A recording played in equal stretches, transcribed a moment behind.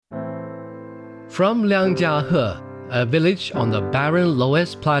From Liangjiahe, a village on the barren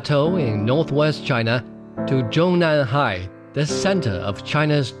Loess Plateau in northwest China, to Zhongnanhai, the center of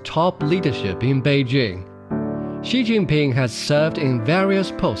China's top leadership in Beijing, Xi Jinping has served in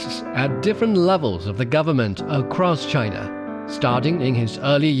various posts at different levels of the government across China, starting in his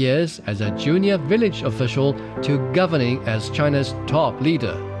early years as a junior village official to governing as China's top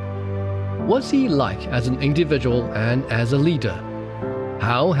leader. What's he like as an individual and as a leader?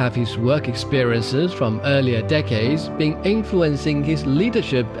 How have his work experiences from earlier decades been influencing his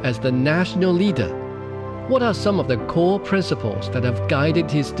leadership as the national leader? What are some of the core principles that have guided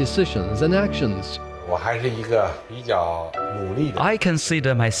his decisions and actions? I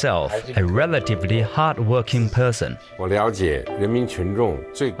consider myself a relatively hard-working person. I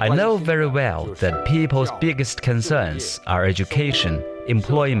know very well that people's biggest concerns are education,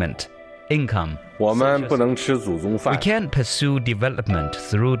 employment, income. We can't pursue development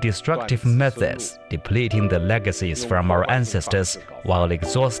through destructive methods, depleting the legacies from our ancestors while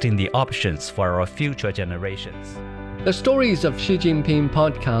exhausting the options for our future generations. The Stories of Xi Jinping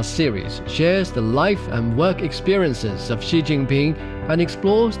podcast series shares the life and work experiences of Xi Jinping and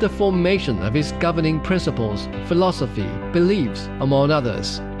explores the formation of his governing principles, philosophy, beliefs, among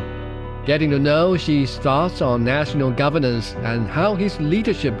others. Getting to know Xi's thoughts on national governance and how his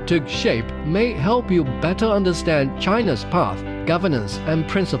leadership took shape may help you better understand China's path, governance, and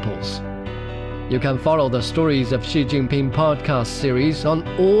principles. You can follow the Stories of Xi Jinping podcast series on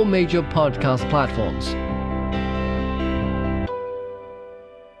all major podcast platforms.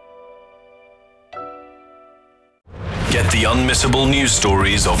 Get the unmissable news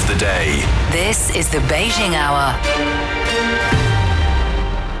stories of the day. This is the Beijing Hour.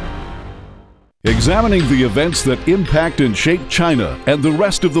 Examining the events that impact and shape China and the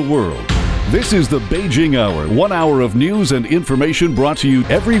rest of the world. This is the Beijing Hour, 1 hour of news and information brought to you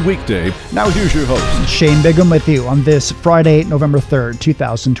every weekday. Now here's your host, Shane Bigham, with you on this Friday, November 3rd,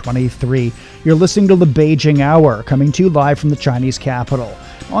 2023. You're listening to the Beijing Hour, coming to you live from the Chinese capital.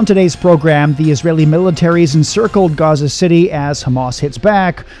 On today's program, the Israeli military's encircled Gaza City as Hamas hits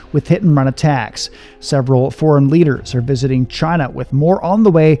back with hit-and-run attacks. Several foreign leaders are visiting China, with more on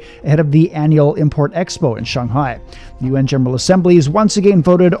the way ahead of the annual Import Expo in Shanghai. The UN General Assembly has once again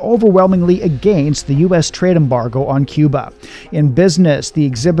voted overwhelmingly against the U.S. trade embargo on Cuba. In business, the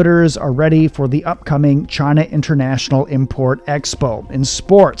exhibitors are ready for the upcoming China International Import Expo. In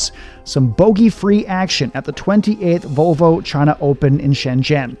sports, some bogey-free action at the 28th Volvo China Open in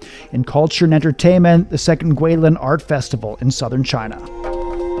Shenzhen. In culture and entertainment, the second Guilin Art Festival in southern China.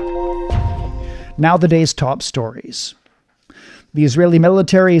 Now the day's top stories. The Israeli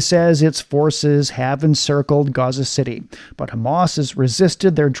military says its forces have encircled Gaza City, but Hamas has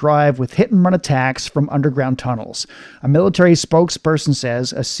resisted their drive with hit-and-run attacks from underground tunnels. A military spokesperson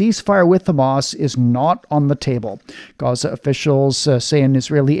says a ceasefire with Hamas is not on the table. Gaza officials say an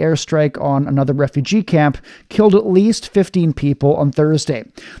Israeli airstrike on another refugee camp killed at least 15 people on Thursday.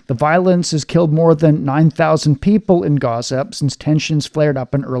 The violence has killed more than 9,000 people in Gaza since tensions flared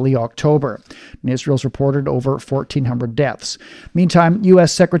up in early October. And Israel's reported over 1,400 deaths. Meantime,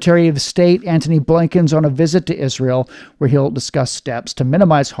 U.S. Secretary of State Antony Blinken's on a visit to Israel, where he'll discuss steps to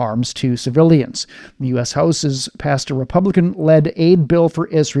minimize harms to civilians. The U.S. House has passed a Republican-led aid bill for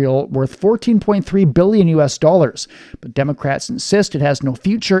Israel worth $14.3 billion U.S. dollars, but Democrats insist it has no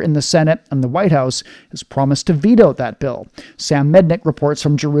future in the Senate, and the White House has promised to veto that bill. Sam Mednick reports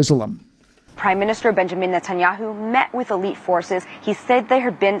from Jerusalem. Prime Minister Benjamin Netanyahu met with elite forces. He said there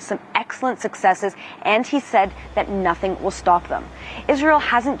had been some excellent successes, and he said that nothing will stop them. Israel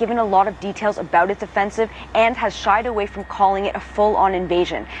hasn't given a lot of details about its offensive and has shied away from calling it a full-on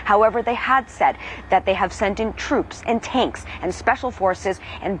invasion. However, they had said that they have sent in troops and tanks and special forces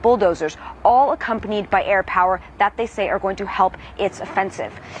and bulldozers, all accompanied by air power that they say are going to help its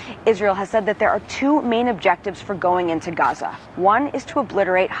offensive. Israel has said that there are two main objectives for going into Gaza. One is to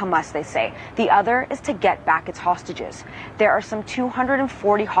obliterate Hamas, they say. The other is to get back its hostages. There are some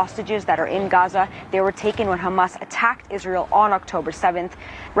 240 hostages that are in Gaza. They were taken when Hamas attacked Israel on October 7th.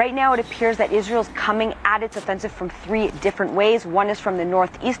 Right now, it appears that Israel's coming at its offensive from three different ways. One is from the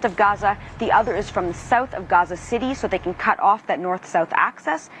northeast of Gaza. The other is from the south of Gaza City, so they can cut off that north-south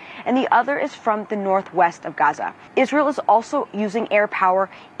access. And the other is from the northwest of Gaza. Israel is also using air power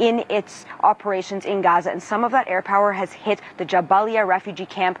in its operations in Gaza, and some of that air power has hit the Jabalia refugee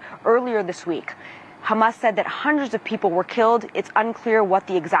camp earlier this week. Hamas said that hundreds of people were killed. It's unclear what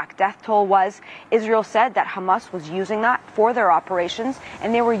the exact death toll was. Israel said that Hamas was using that for their operations,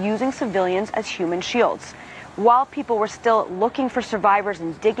 and they were using civilians as human shields. While people were still looking for survivors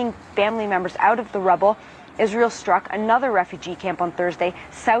and digging family members out of the rubble, Israel struck another refugee camp on Thursday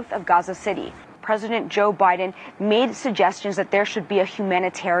south of Gaza City. President Joe Biden made suggestions that there should be a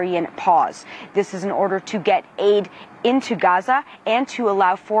humanitarian pause. This is in order to get aid into Gaza and to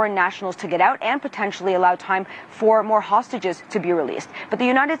allow foreign nationals to get out and potentially allow time for more hostages to be released. But the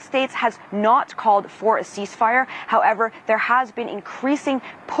United States has not called for a ceasefire. However, there has been increasing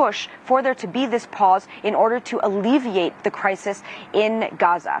push for there to be this pause in order to alleviate the crisis in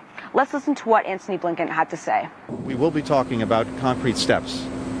Gaza. Let's listen to what Antony Blinken had to say. We will be talking about concrete steps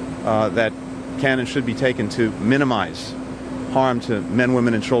that can and should be taken to minimize harm to men,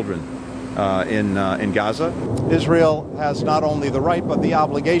 women, and children in Gaza. Israel has not only the right but the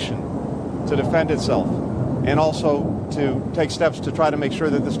obligation to defend itself and also to take steps to try to make sure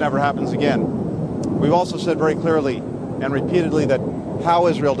that this never happens again. We've also said very clearly and repeatedly that how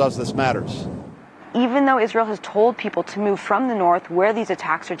Israel does this matters. Even though Israel has told people to move from the north, where these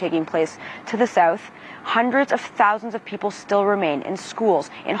attacks are taking place, to the south, hundreds of thousands of people still remain in schools,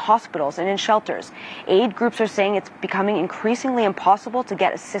 in hospitals, and in shelters. Aid groups are saying it's becoming increasingly impossible to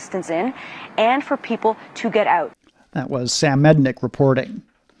get assistance in and for people to get out. That was Sam Mednick reporting.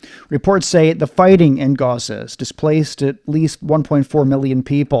 Reports say the fighting in Gaza has displaced at least 1.4 million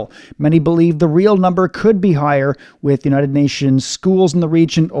people. Many believe the real number could be higher, with United Nations schools in the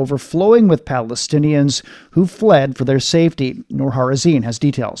region overflowing with Palestinians who fled for their safety. Noor Harazin has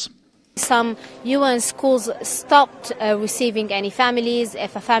details. Some UN schools stopped receiving any families.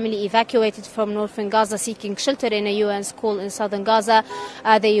 If a family evacuated from northern Gaza seeking shelter in a UN school in southern Gaza,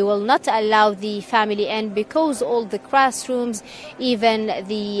 they will not allow the family in because all the classrooms, even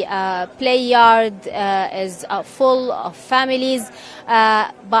the play yard is full of families.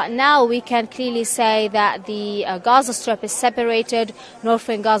 But now we can clearly say that the Gaza Strip is separated,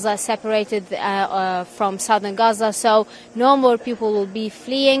 northern Gaza is separated from southern Gaza, so no more people will be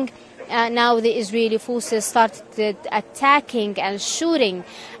fleeing. Now the Israeli forces started attacking and shooting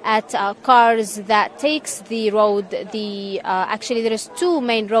at cars that takes the road. Actually, there is two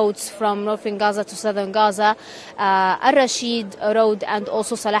main roads from northern Gaza to southern Gaza, Al-Rashid Road and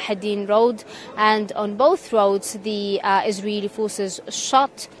also Salah ad-Din Road. And on both roads, the Israeli forces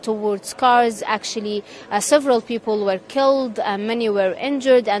shot towards cars. Actually, several people were killed, many were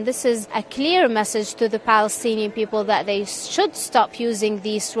injured. And this is a clear message to the Palestinian people that they should stop using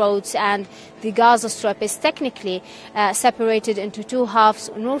these roads. And the Gaza Strip is technically separated into two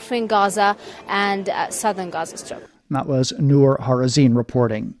halves, northern Gaza and southern Gaza Strip. That was Noor Harazin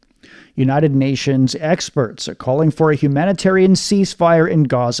reporting. United Nations experts are calling for a humanitarian ceasefire in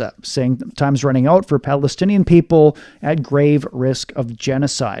Gaza, saying time's running out for Palestinian people at grave risk of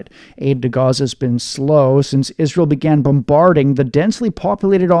genocide. Aid to Gaza has been slow since Israel began bombarding the densely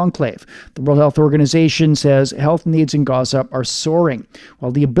populated enclave. The World Health Organization says health needs in Gaza are soaring,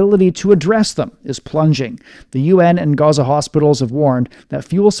 while the ability to address them is plunging. The UN and Gaza hospitals have warned that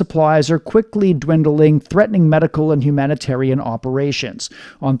fuel supplies are quickly dwindling, threatening medical and humanitarian operations.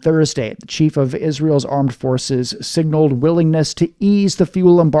 On Thursday, the chief of Israel's armed forces signaled willingness to ease the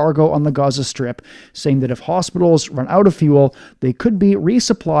fuel embargo on the Gaza Strip, saying that if hospitals run out of fuel, they could be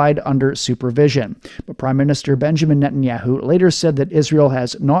resupplied under supervision. But Prime Minister Benjamin Netanyahu later said that Israel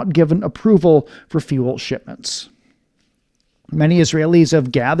has not given approval for fuel shipments. Many Israelis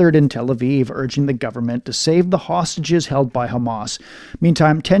have gathered in Tel Aviv, urging the government to save the hostages held by Hamas.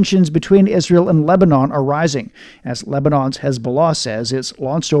 Meantime, tensions between Israel and Lebanon are rising, as Lebanon's Hezbollah says it's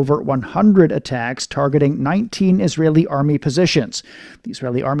launched over 100 attacks targeting 19 Israeli army positions. The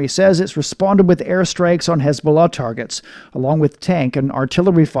Israeli army says it's responded with airstrikes on Hezbollah targets, along with tank and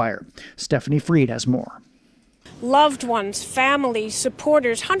artillery fire. Stephanie Fried has more. Loved ones, families,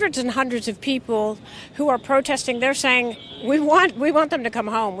 supporters, hundreds and hundreds of people who are protesting. They're saying, we want them to come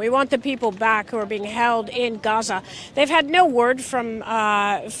home. We want the people back who are being held in Gaza. They've had no word from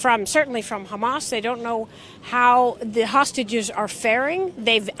certainly from Hamas. They don't know how the hostages are faring.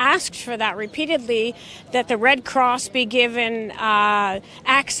 They've asked for that repeatedly, that the Red Cross be given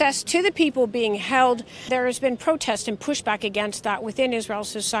access to the people being held. There has been protest and pushback against that within Israel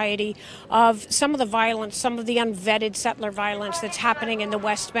society of some of the violence, some of the unvetted settler violence that's happening in the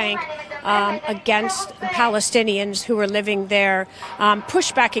West Bank against Palestinians who are living there.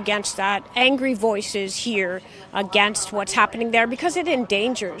 Pushback against that, angry voices here against what's happening there because it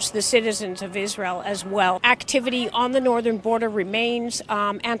endangers the citizens of Israel as well. Activity on the northern border remains,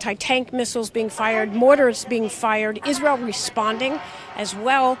 anti-tank missiles being fired, mortars being fired, Israel responding as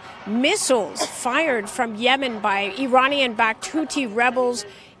well. Missiles fired from Yemen by Iranian-backed Houthi rebels.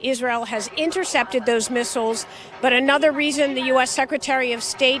 Israel has intercepted those missiles, but another reason the U.S. Secretary of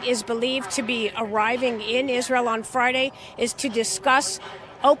State is believed to be arriving in Israel on Friday is to discuss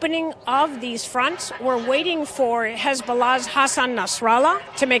opening of these fronts. We're waiting for Hezbollah's Hassan Nasrallah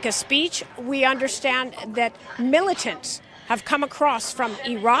to make a speech. We understand that militants have come across from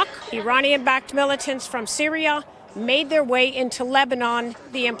Iraq, Iranian-backed militants from Syria, made their way into Lebanon.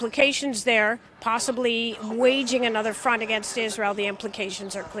 The implications there, possibly waging another front against Israel, the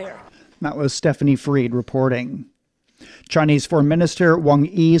implications are clear. That was Stephanie Freed reporting. Chinese Foreign Minister Wang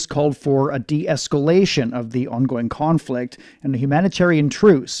Yi's called for a de-escalation of the ongoing conflict and a humanitarian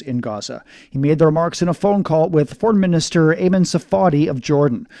truce in Gaza. He made the remarks in a phone call with Foreign Minister Ayman Safadi of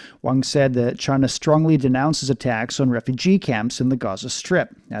Jordan. Wang said that China strongly denounces attacks on refugee camps in the Gaza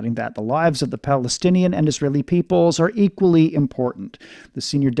Strip, adding that the lives of the Palestinian and Israeli peoples are equally important. The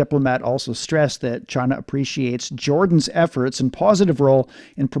senior diplomat also stressed that China appreciates Jordan's efforts and positive role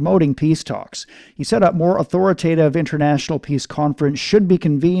in promoting peace talks. He said a more authoritative international peace conference should be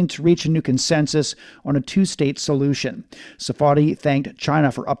convened to reach a new consensus on a two-state solution. Safadi thanked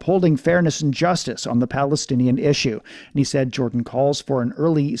China for upholding fairness and justice on the Palestinian issue, and he said Jordan calls for an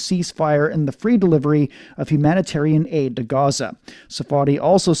early ceasefire and the free delivery of humanitarian aid to Gaza. Safadi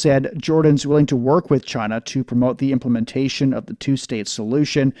also said Jordan's willing to work with China to promote the implementation of the two-state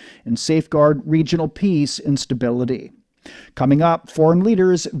solution and safeguard regional peace and stability. Coming up, foreign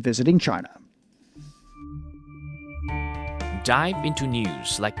leaders visiting China. Dive into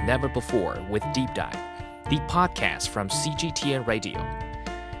news like never before with Deep Dive, the podcast from CGTN Radio.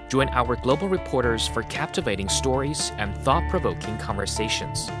 Join our global reporters for captivating stories and thought-provoking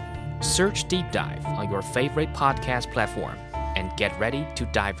conversations. Search Deep Dive on your favorite podcast platform and get ready to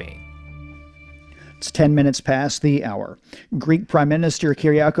dive in. It's 10 minutes past the hour. Greek Prime Minister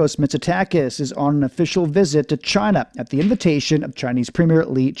Kyriakos Mitsotakis is on an official visit to China at the invitation of Chinese Premier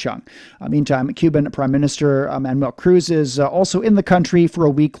Li Qiang. Meantime, Cuban Prime Minister Manuel Cruz is also in the country for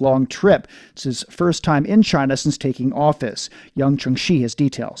a week-long trip. It's his first time in China since taking office. Yang Chengxi has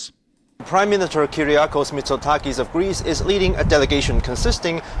details. Prime Minister Kyriakos Mitsotakis of Greece is leading a delegation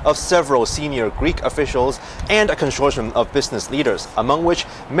consisting of several senior Greek officials and a consortium of business leaders, among which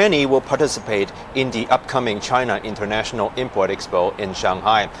many will participate in the upcoming China International Import Expo in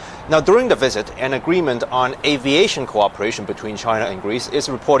Shanghai. Now, during the visit, an agreement on aviation cooperation between China and Greece is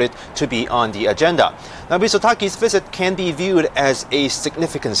reported to be on the agenda. Now, Mitsotakis' visit can be viewed as a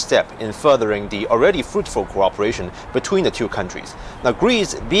significant step in furthering the already fruitful cooperation between the two countries. Now,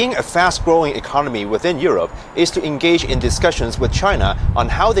 Greece, being a fast-growing economy within Europe, is to engage in discussions with China on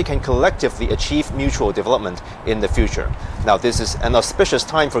how they can collectively achieve mutual development in the future. Now, this is an auspicious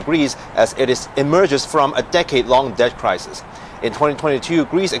time for Greece as it emerges from a decade-long debt crisis. In 2022,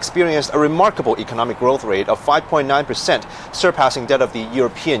 Greece experienced a remarkable economic growth rate of 5.9%, surpassing that of the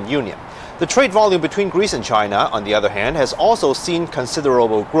European Union. The trade volume between Greece and China, on the other hand, has also seen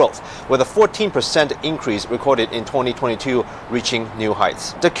considerable growth, with a 14% increase recorded in 2022, reaching new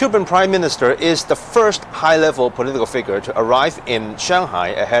heights. The Cuban Prime Minister is the first high-level political figure to arrive in Shanghai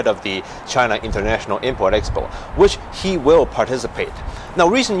ahead of the China International Import Expo, which he will participate. Now,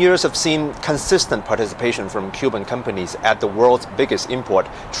 recent years have seen consistent participation from Cuban companies at the world's biggest import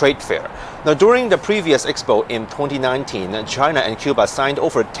trade fair. Now, during the previous expo in 2019, China and Cuba signed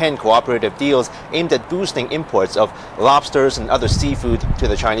over 10 cooperative deals aimed at boosting imports of lobsters and other seafood to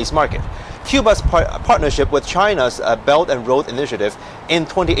the Chinese market. Cuba's partnership with China's Belt and Road Initiative in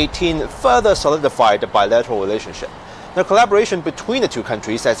 2018 further solidified the bilateral relationship. The collaboration between the two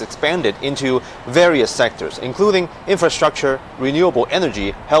countries has expanded into various sectors, including infrastructure, renewable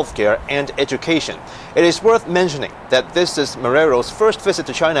energy, healthcare, and education. It is worth mentioning that this is Marrero's first visit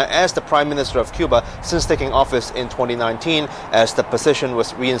to China as the Prime Minister of Cuba since taking office in 2019, as the position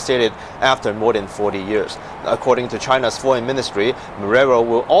was reinstated after more than 40 years. According to China's Foreign Ministry, Marrero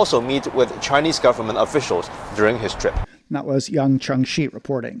will also meet with Chinese government officials during his trip. That was Yang Chengxi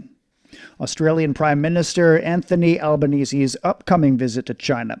reporting. Australian Prime Minister Anthony Albanese's upcoming visit to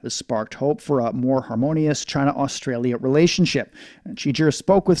China has sparked hope for a more harmonious China-Australia relationship. And Xi Jinping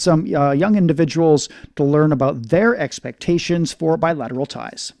spoke with some young individuals to learn about their expectations for bilateral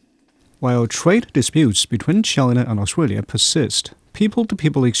ties. While trade disputes between China and Australia persist,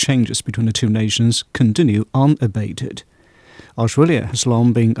 people-to-people exchanges between the two nations continue unabated. Australia has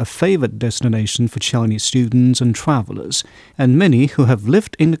long been a favored destination for Chinese students and travelers, and many who have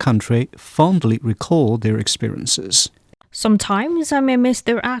lived in the country fondly recall their experiences. Sometimes I may miss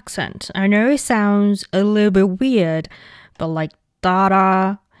their accent. I know it sounds a little bit weird, but like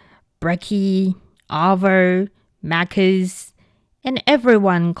Dada, Brekkie, Arvo, Macca's, and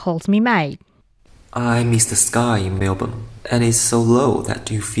everyone calls me mate. I miss the sky in Melbourne, and it's so low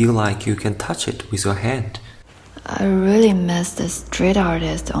that you feel like you can touch it with your hand. I really miss the street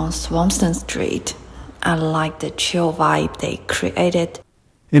artists on Swanston Street. I like the chill vibe they created.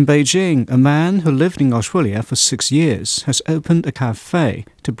 In Beijing, a man who lived in Australia for 6 years has opened a cafe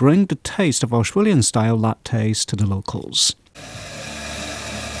to bring the taste of Australian-style lattes to the locals.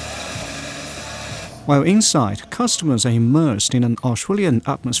 While inside, customers are immersed in an Australian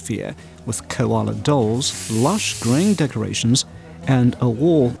atmosphere with koala dolls, lush green decorations, and a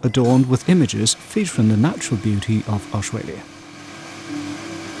wall adorned with images featuring the natural beauty of Australia.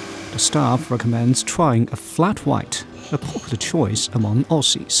 The staff recommends trying a flat white, a popular choice among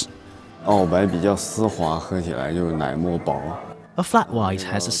Aussies. A flat white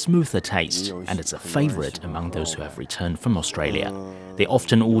has a smoother taste, and it's a favorite among those who have returned from Australia. They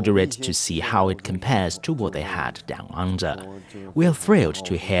often order it to see how it compares to what they had down under. We are thrilled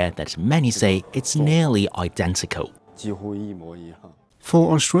to hear that many say it's nearly identical.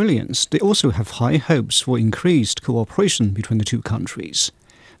 For Australians, they also have high hopes for increased cooperation between the two countries.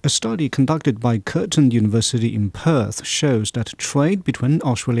 A study conducted by Curtin University in Perth shows that trade between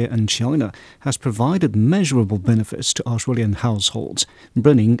Australia and China has provided measurable benefits to Australian households,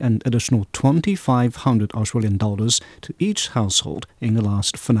 bringing an additional 2,500 Australian dollars to each household in the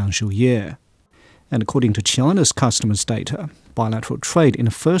last financial year. And according to China's customers data, bilateral trade in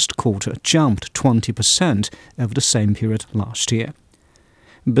the first quarter jumped 20% over the same period last year.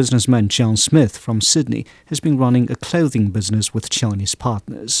 Businessman John Smith from Sydney has been running a clothing business with Chinese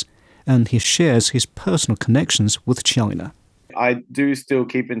partners, and he shares his personal connections with China. I do still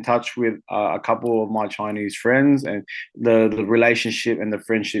keep in touch with a couple of my Chinese friends, and the relationship and the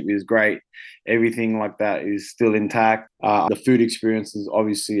friendship is great. Everything like that is still intact. The food experience is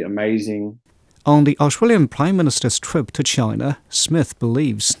obviously amazing. On the Australian Prime Minister's trip to China, Smith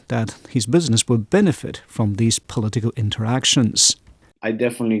believes that his business will benefit from these political interactions. I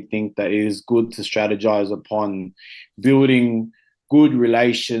definitely think that it is good to strategize upon building good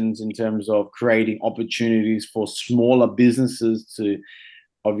relations in terms of creating opportunities for smaller businesses to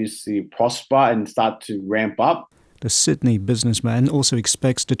obviously prosper and start to ramp up. The Sydney businessman also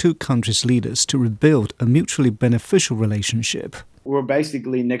expects the two countries' leaders to rebuild a mutually beneficial relationship. We're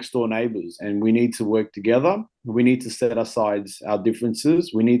basically next door neighbors, and we need to work together. We need to set aside our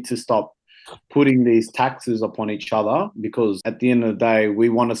differences. We need to stop putting these taxes upon each other, because at the end of the day, we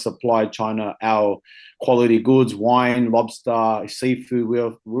want to supply China our quality goods, wine, lobster,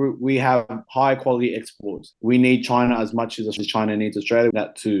 seafood. We have high quality exports. We need China as much as China needs Australia,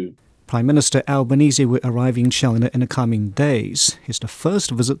 that too. Prime Minister Albanese will arrive in China in the coming days. It's the first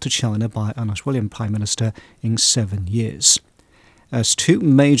visit to China by an Australian Prime Minister in 7 years. As two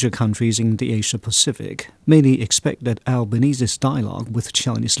major countries in the Asia-Pacific, many expect that Albanese's dialogue with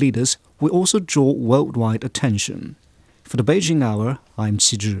Chinese leaders will also draw worldwide attention. For the Beijing Hour, I'm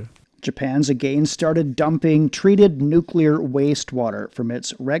Xi Zhi. Japan's again started dumping treated nuclear wastewater from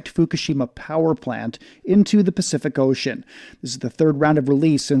its wrecked Fukushima power plant into the Pacific Ocean. This is the third round of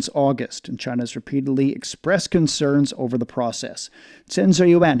release since August, and China has repeatedly expressed concerns over the process. Chen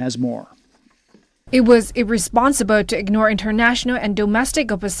Zhiyuan has more. It was irresponsible to ignore international and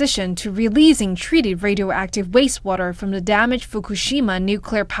domestic opposition to releasing treated radioactive wastewater from the damaged Fukushima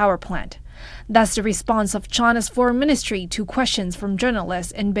nuclear power plant. That's the response of China's foreign ministry to questions from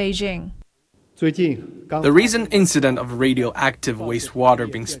journalists in Beijing. The recent incident of radioactive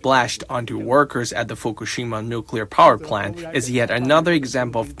wastewater being splashed onto workers at the Fukushima nuclear power plant is yet another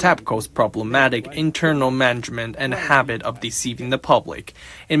example of TEPCO's problematic internal management and habit of deceiving the public.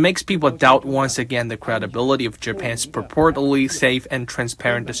 It makes people doubt once again the credibility of Japan's purportedly safe and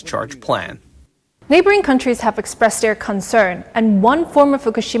transparent discharge plan. Neighboring countries have expressed their concern, and one former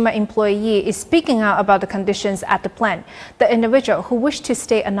Fukushima employee is speaking out about the conditions at the plant. The individual, who wished to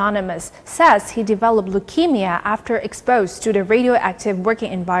stay anonymous, says he developed leukemia after exposed to the radioactive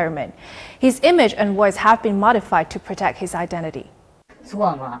working environment. His image and voice have been modified to protect his identity.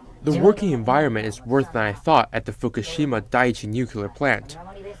 The working environment is worse than I thought at the Fukushima Daiichi nuclear plant.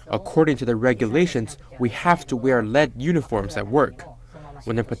 According to the regulations, we have to wear lead uniforms at work.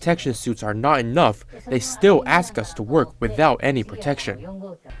 When the protection suits are not enough, they still ask us to work without any protection.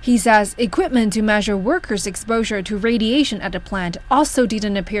 He says equipment to measure workers' exposure to radiation at the plant also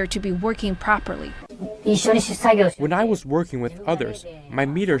didn't appear to be working properly. When I was working with others, my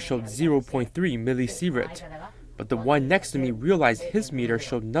meter showed 0.3 millisievert, but the one next to me realized his meter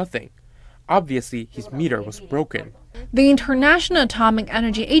showed nothing. Obviously, his meter was broken. The International Atomic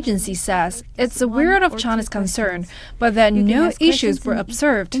Energy Agency says it's aware of China's concern, but that no issues were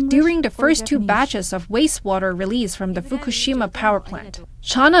observed during the first two batches of wastewater released from the Fukushima power plant.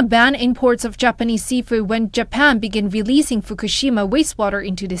 China banned imports of Japanese seafood when Japan began releasing Fukushima wastewater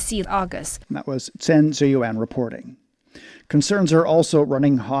into the sea in August. That was Chen Zhiyuan reporting. Concerns are also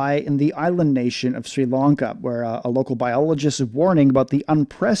running high in the island nation of Sri Lanka, where a local biologist is warning about the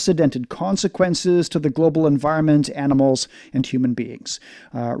unprecedented consequences to the global environment, animals, and human beings.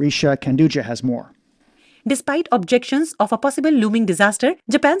 Risha Kanduja has more. Despite objections of a possible looming disaster,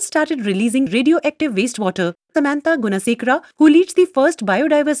 Japan started releasing radioactive wastewater. Samantha Gunasekara, who leads the first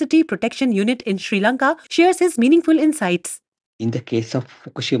biodiversity protection unit in Sri Lanka, shares his meaningful insights. In the case of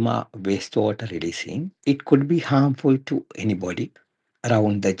Fukushima wastewater releasing, it could be harmful to anybody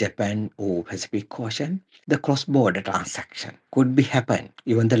around the Japan or Pacific Ocean. The cross-border transaction could be happen,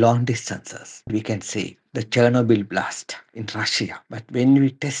 even the long distances. We can say the Chernobyl blast in Russia. But when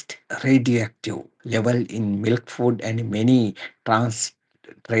we test radioactive level in milk food and many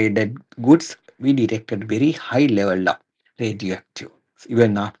trans-traded goods, we detected very high level of radioactive,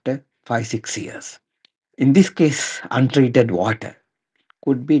 even after 5-6 years. In this case, untreated water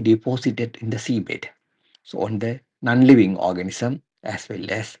could be deposited in the seabed. So on the non-living organism as well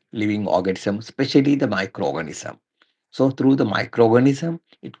as living organism, especially the microorganism. So through the microorganism,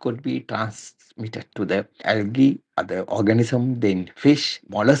 it could be transmitted to the algae, other organism, then fish,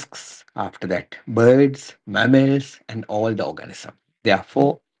 mollusks, after that birds, mammals, and all the organism.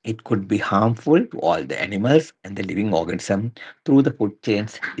 Therefore, it could be harmful to all the animals and the living organism. Through the food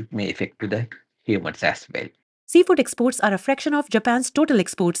chains, it may affect to the humans as well. Seafood exports are a fraction of Japan's total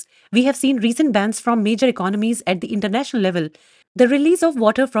exports. We have seen recent bans from major economies at the international level. The release of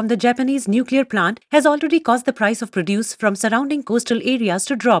water from the Japanese nuclear plant has already caused the price of produce from surrounding coastal areas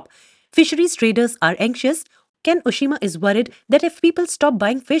to drop. Fisheries traders are anxious. Ken Oshima is worried that if people stop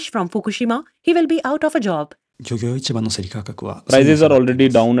buying fish from Fukushima, he will be out of a job. Prices are already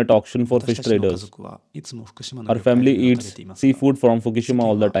down at auction for fish traders. Our family eats seafood from Fukushima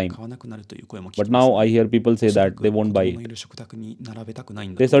all the time. But now I hear people say that they won't buy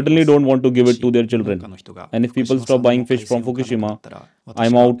it. They certainly don't want to give it to their children. And if people stop buying fish from Fukushima,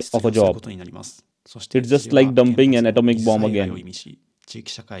 I'm out of a job. It's just like dumping an atomic bomb again.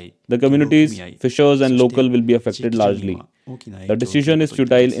 The communities, fishers and local will be affected largely. The decision is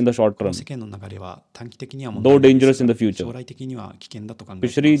futile in the short term, though dangerous in the future.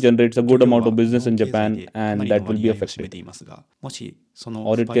 Fishery generates a good amount of business in Japan and that will be affected.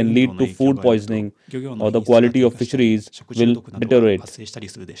 Or it can lead to food poisoning or the quality of fisheries will deteriorate.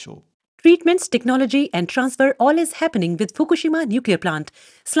 Treatments, technology and transfer all is happening with Fukushima nuclear plant.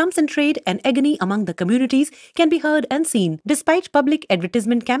 Slums in trade and agony among the communities can be heard and seen. Despite public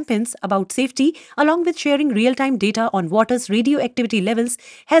advertisement campaigns about safety, along with sharing real-time data on water's radioactivity levels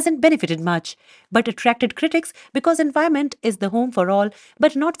hasn't benefited much, but attracted critics because environment is the home for all,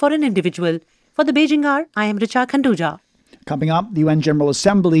 but not for an individual. For the Beijing Hour, I am Richa Khanduja. Coming up, the UN General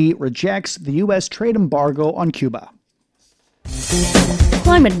Assembly rejects the U.S. trade embargo on Cuba.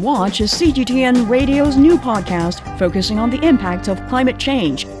 Climate Watch is CGTN Radio's new podcast focusing on the impact of climate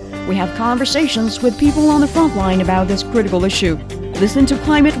change. We have conversations with people on the front line about this critical issue. Listen to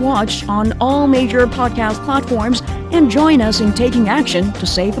Climate Watch on all major podcast platforms and join us in taking action to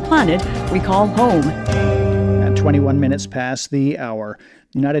save the planet we call home. At 21 minutes past the hour,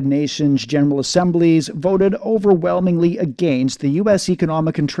 the United Nations General Assemblies voted overwhelmingly against the U.S.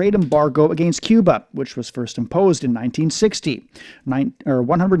 economic and trade embargo against Cuba, which was first imposed in 1960.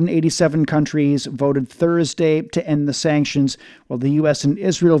 187 countries voted Thursday to end the sanctions, while the U.S. and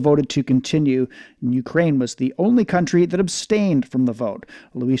Israel voted to continue. And Ukraine was the only country that abstained from the vote.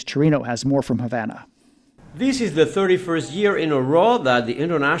 Luis Chirino has more from Havana. This is the 31st year in a row that the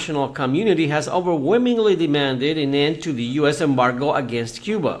international community has overwhelmingly demanded an end to the U.S. embargo against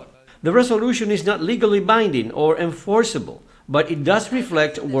Cuba. The resolution is not legally binding or enforceable, but it does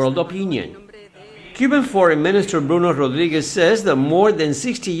reflect world opinion. Cuban Foreign Minister Bruno Rodriguez says the more than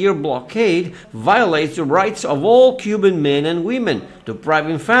 60-year blockade violates the rights of all Cuban men and women,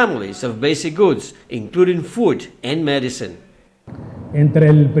 depriving families of basic goods, including food and medicine.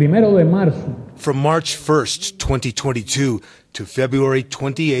 From March 1st, 2022 to February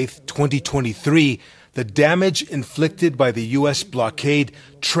 28th, 2023, the damage inflicted by the U.S. blockade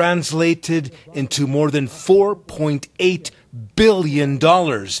translated into more than $4.8 billion.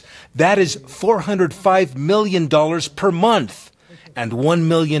 That is $405 million per month and $1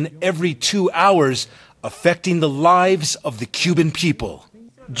 million every 2 hours, affecting the lives of the Cuban people.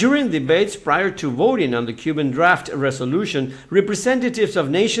 During debates prior to voting on the Cuban draft resolution, representatives of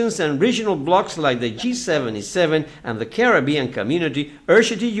nations and regional blocs like the G77 and the Caribbean community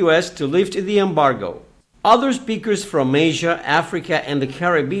urged the U.S. to lift the embargo. Other speakers from Asia, Africa, and the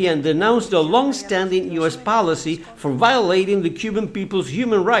Caribbean denounced the long-standing U.S. policy for violating the Cuban people's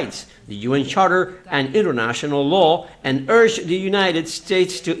human rights, the UN Charter, and international law, and urged the United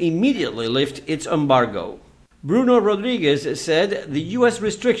States to immediately lift its embargo. Bruno Rodriguez said the U.S.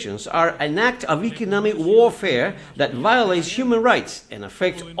 restrictions are an act of economic warfare that violates human rights and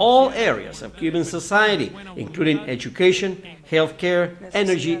affect all areas of Cuban society, including education, healthcare,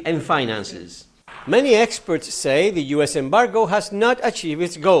 energy, and finances. Many experts say the U.S. embargo has not achieved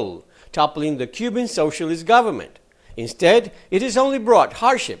its goal, toppling the Cuban socialist government. Instead, it has only brought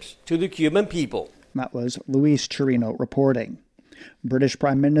hardships to the Cuban people. That was Luis Chirino reporting. British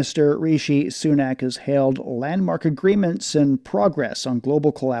Prime Minister Rishi Sunak has hailed landmark agreements and progress on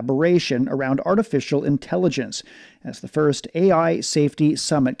global collaboration around artificial intelligence as the first AI safety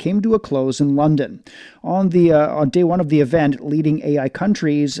summit came to a close in London. On day one of the event, leading AI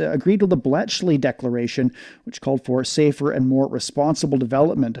countries agreed to the Bletchley Declaration, which called for safer and more responsible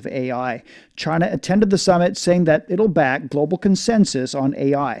development of AI. China attended the summit, saying that it'll back global consensus on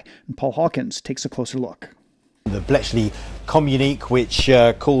AI. And Paul Hawkins takes a closer look. The Bletchley Communique, which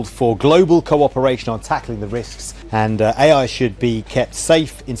called for global cooperation on tackling the risks, and AI should be kept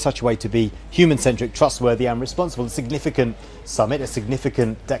safe in such a way to be human-centric, trustworthy and responsible. A significant summit, a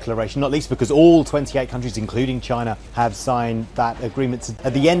significant declaration, not least because all 28 countries, including China, have signed that agreement.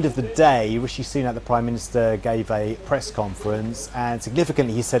 At the end of the day, Rishi Sunak, the Prime Minister, gave a press conference, and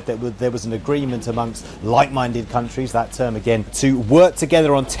significantly he said that there was an agreement amongst like-minded countries, that term again, to work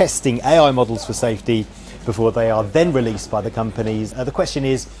together on testing AI models for safety before they are then released by the companies. The question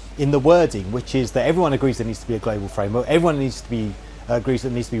is in the wording, which is that everyone agrees there needs to be a global framework, everyone agrees that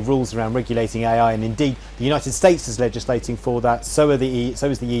there needs to be rules around regulating AI, and indeed the United States is legislating for that, so is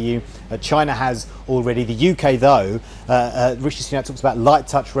the EU. China has already. The UK, though, Rishi Sunak talks about light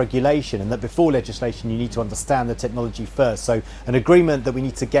touch regulation, and that before legislation you need to understand the technology first. So an agreement that we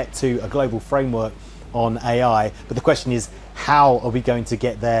need to get to a global framework on AI, but the question is, how are we going to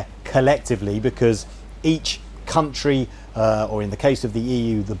get there collectively? Because each country, or in the case of the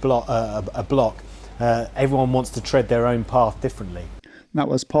EU, a bloc, everyone wants to tread their own path differently. That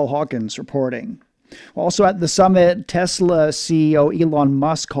was Paul Hawkins reporting. Also at the summit, Tesla CEO Elon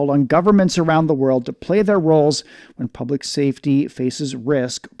Musk called on governments around the world to play their roles when public safety faces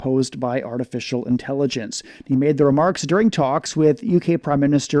risk posed by artificial intelligence. He made the remarks during talks with UK Prime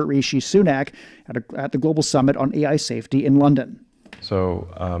Minister Rishi Sunak at the Global Summit on AI Safety in London. So,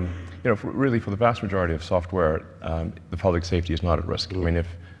 really for the vast majority of software, the public safety is not at risk. I mean,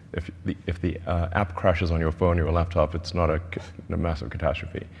 if the app crashes on your phone or your laptop, it's not a massive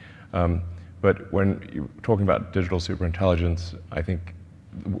catastrophe. But when you're talking about digital superintelligence, I think,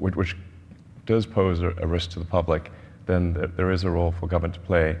 which does pose a risk to the public, then there is a role for government to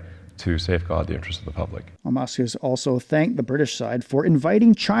play to safeguard the interests of the public. Musk has also thanked the British side for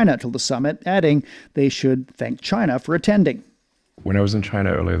inviting China to the summit, adding they should thank China for attending. When I was in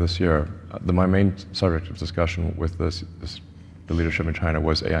China earlier this year, my main subject of discussion with the leadership in China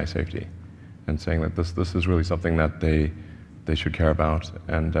was AI safety, and saying that this is really something that they should care about,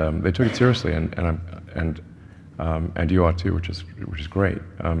 and they took it seriously, and you are too, which is great.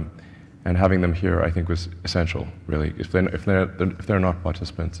 And having them here, I think, was essential. Really, if they're not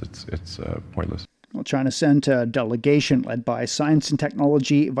participants, it's pointless. Well, China sent a delegation led by Science and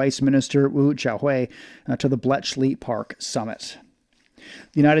Technology Vice Minister Wu Jiahui to the Bletchley Park Summit.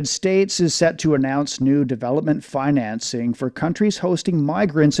 The United States is set to announce new development financing for countries hosting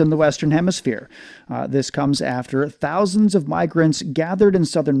migrants in the Western Hemisphere. This comes after thousands of migrants gathered in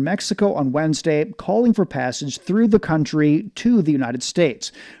southern Mexico on Wednesday, calling for passage through the country to the United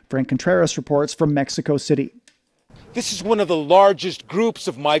States. Frank Contreras reports from Mexico City. This is one of the largest groups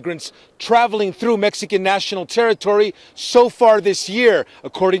of migrants traveling through Mexican national territory so far this year,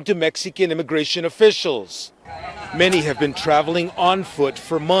 according to Mexican immigration officials. Many have been traveling on foot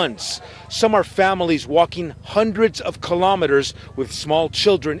for months. Some are families walking hundreds of kilometers with small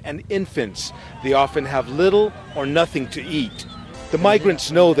children and infants. They often have little or nothing to eat. The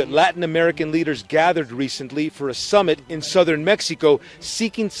migrants know that Latin American leaders gathered recently for a summit in southern Mexico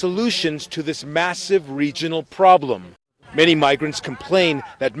seeking solutions to this massive regional problem. Many migrants complain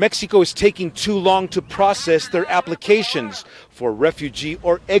that Mexico is taking too long to process their applications for refugee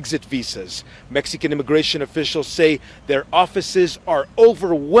or exit visas. Mexican immigration officials say their offices are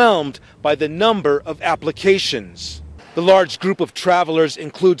overwhelmed by the number of applications. The large group of travelers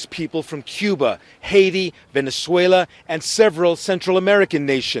includes people from Cuba, Haiti, Venezuela, and several Central American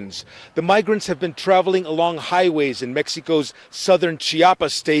nations. The migrants have been traveling along highways in Mexico's southern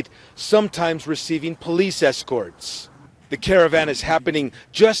Chiapas state, sometimes receiving police escorts. The caravan is happening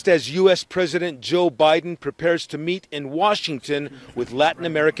just as U.S. President Joe Biden prepares to meet in Washington with Latin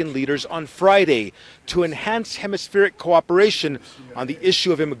American leaders on Friday to enhance hemispheric cooperation on the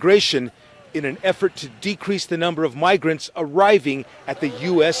issue of immigration in an effort to decrease the number of migrants arriving at the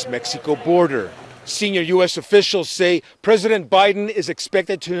U.S.-Mexico border. Senior U.S. officials say President Biden is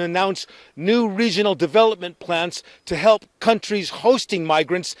expected to announce new regional development plans to help countries hosting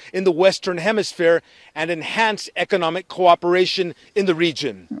migrants in the Western Hemisphere and enhance economic cooperation in the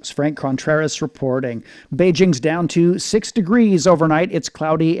region. It's Frank Contreras reporting. Beijing's down to 6 degrees overnight. It's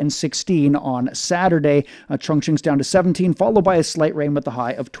cloudy and 16 on Saturday. Chongqing's down to 17, followed by a slight rain with a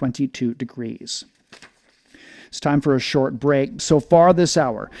high of 22 degrees. It's time for a short break. So far this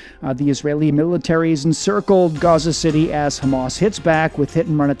hour, the Israeli military's encircled Gaza City as Hamas hits back with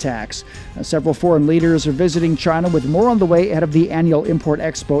hit-and-run attacks. Several foreign leaders are visiting China, with more on the way ahead of the annual Import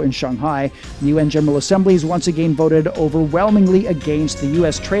Expo in Shanghai. The UN General Assembly has once again voted overwhelmingly against the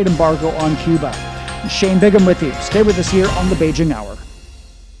U.S. trade embargo on Cuba. Shane Bigham with you. Stay with us here on the Beijing Hour.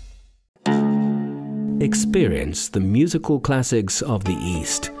 Experience the musical classics of the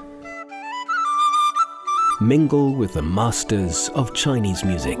East. Mingle with the masters of Chinese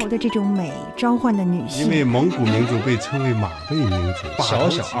music. 的这种美召唤了女性。因为蒙古民族被称为马背民族，小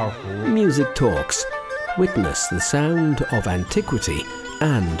小二胡。Music talks. Witness the sound of antiquity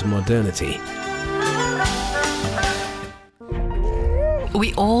and modernity.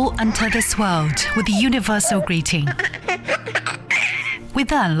 We all enter this world with the universal greeting. We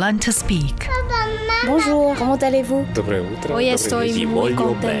then learn to speak. Bonjour, comment allez-vous? Hoy estoy muy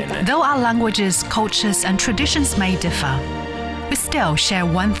contenta. Though our languages, cultures, and traditions may differ, we still share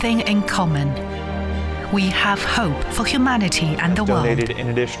one thing in common. We have hope for humanity and the world. Donated an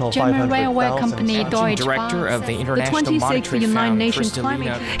additional German railway company Deutsche Director of the International the 26th Monetary United Fund, Nations Kristalina.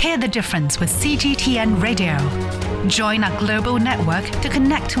 Climate. Hear the difference with CGTN Radio. Join our global network to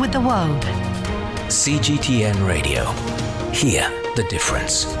connect with the world. CGTN Radio. Hear the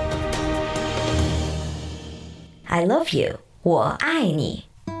difference. I love you. 我爱你.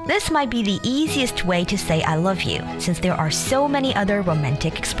 This might be the easiest way to say I love you, since there are so many other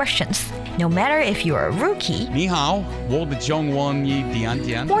romantic expressions. No matter if you're a rookie 你好，我的中文一点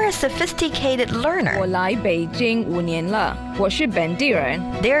点 or a sophisticated learner. 我来北京5年了，我是本地人。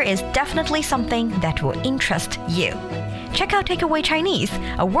 There is definitely something that will interest you. Check out Takeaway Chinese,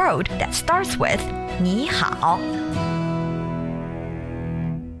 a word that starts with 你好.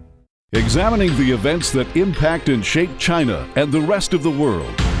 Examining the events that impact and shape China and the rest of the world.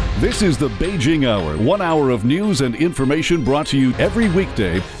 This is the Beijing Hour, 1 hour of news and information brought to you every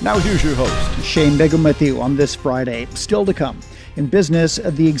weekday. Now here's your host, Shane Bigham with you on this Friday. Still to come. In business,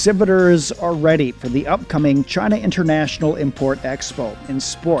 the exhibitors are ready for the upcoming China International Import Expo. In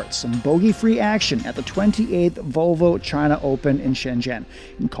sports, some bogey-free action at the 28th Volvo China Open in Shenzhen.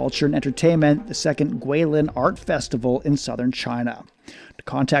 In culture and entertainment, the second Guilin Art Festival in southern China. To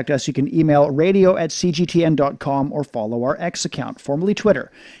contact us, you can email radio@cgtn.com or follow our X account, formerly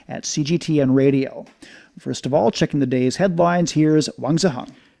Twitter, @CGTN Radio. First of all, checking the day's headlines, here's Wang Ziheng.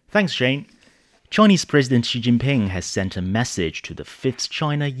 Thanks, Shane. Chinese President Xi Jinping has sent a message to the 5th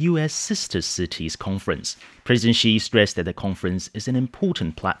China-US Sister Cities Conference. President Xi stressed that the conference is an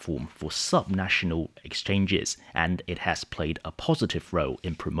important platform for subnational exchanges, and it has played a positive role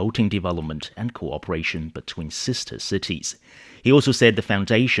in promoting development and cooperation between sister cities. He also said the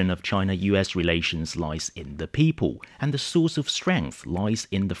foundation of China-US relations lies in the people, and the source of strength lies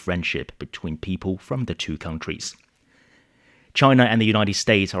in the friendship between people from the two countries. China and the United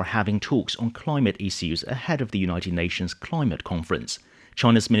States are having talks on climate issues ahead of the United Nations Climate Conference.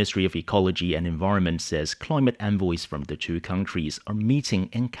 China's Ministry of Ecology and Environment says climate envoys from the two countries are meeting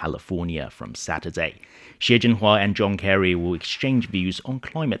in California from Saturday. Xie Jinhua and John Kerry will exchange views on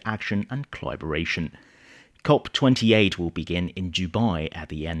climate action and collaboration. COP28 will begin in Dubai at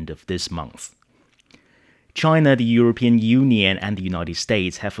the end of this month. China, the European Union, and the United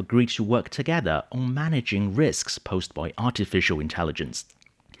States have agreed to work together on managing risks posed by artificial intelligence.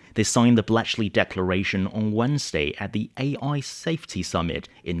 They signed the Bletchley Declaration on Wednesday at the AI Safety Summit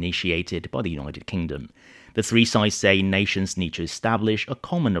initiated by the United Kingdom. The three sides say nations need to establish a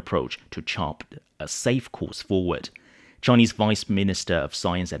common approach to chart a safe course forward. Chinese Vice Minister of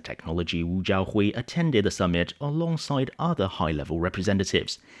Science and Technology Wu Zhaohui attended the summit alongside other high-level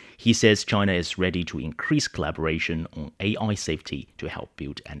representatives. He says China is ready to increase collaboration on AI safety to help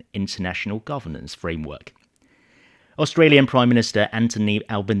build an international governance framework. Australian Prime Minister Anthony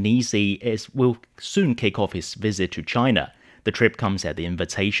Albanese will soon kick off his visit to China. The trip comes at the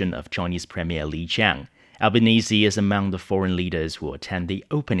invitation of Chinese Premier Li Qiang. Albanese is among the foreign leaders who attend the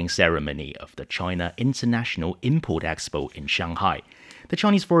opening ceremony of the China International Import Expo in Shanghai. The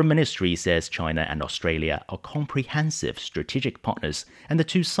Chinese Foreign Ministry says China and Australia are comprehensive strategic partners, and the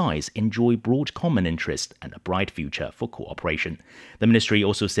two sides enjoy broad common interest and a bright future for cooperation. The ministry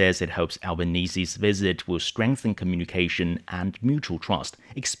also says it hopes Albanese's visit will strengthen communication and mutual trust,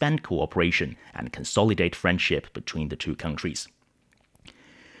 expand cooperation, and consolidate friendship between the two countries.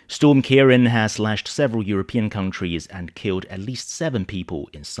 Storm Ciarán has lashed several European countries and killed at least 7 people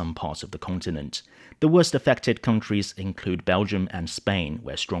in some parts of the continent. The worst affected countries include Belgium and Spain,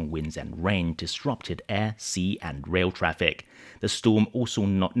 where strong winds and rain disrupted air, sea, and rail traffic. The storm also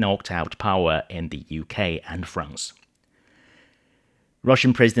knocked out power in the UK and France.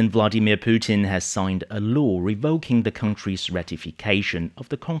 Russian President Vladimir Putin has signed a law revoking the country's ratification of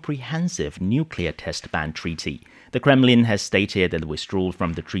the Comprehensive Nuclear Test Ban Treaty. The Kremlin has stated that the withdrawal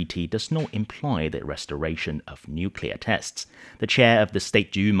from the treaty does not imply the restoration of nuclear tests. The chair of the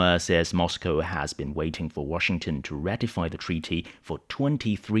State Duma says Moscow has been waiting for Washington to ratify the treaty for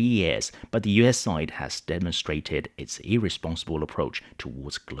 23 years, but the US side has demonstrated its irresponsible approach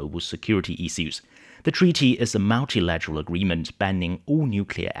towards global security issues. The treaty is a multilateral agreement banning all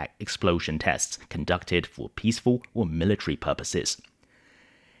nuclear explosion tests conducted for peaceful or military purposes.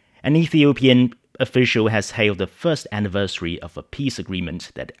 An Ethiopian official has hailed the first anniversary of a peace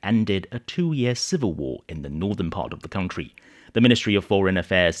agreement that ended a 2-year civil war in the northern part of the country. The Ministry of Foreign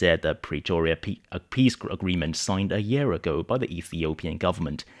Affairs said the Pretoria peace agreement signed a year ago by the Ethiopian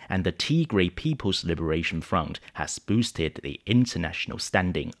government and the Tigray People's Liberation Front has boosted the international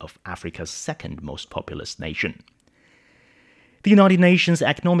standing of Africa's second most populous nation. The United Nations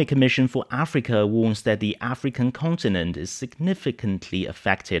Economic Commission for Africa warns that the African continent is significantly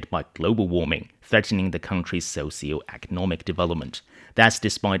affected by global warming, threatening the country's socio-economic development. That's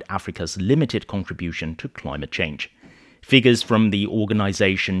despite Africa's limited contribution to climate change. Figures from the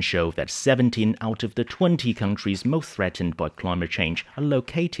organization show that 17 out of the 20 countries most threatened by climate change are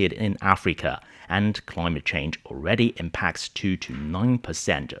located in Africa, and climate change already impacts 2 to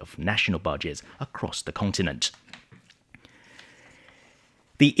 9% of national budgets across the continent.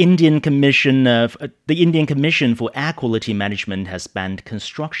 The Indian Commission for Air Quality Management has banned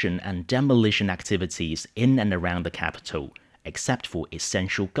construction and demolition activities in and around the capital, except for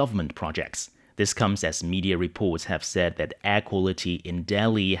essential government projects. This comes as media reports have said that air quality in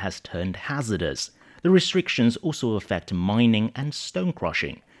Delhi has turned hazardous. The restrictions also affect mining and stone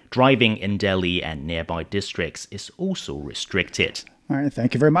crushing. Driving in Delhi and nearby districts is also restricted. All right,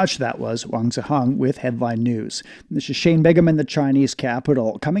 thank you very much. That was Wang Ziheng with Headline News. This is Shane Bigham in the Chinese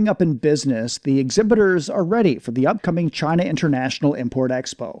capital. Coming up in business, the exhibitors are ready for the upcoming China International Import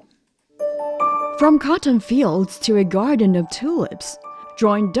Expo. From cotton fields to a garden of tulips.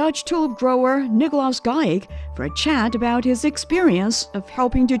 Join Dutch tulip grower Nicolaas Gaik for a chat about his experience of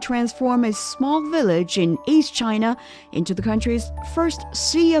helping to transform a small village in East China into the country's first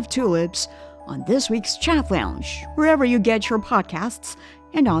sea of tulips on this week's Chat Lounge, wherever you get your podcasts,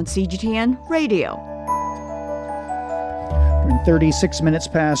 and on CGTN Radio. 36 minutes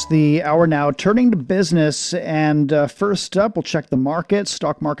past the hour now. Turning to business, and first up, we'll check the markets.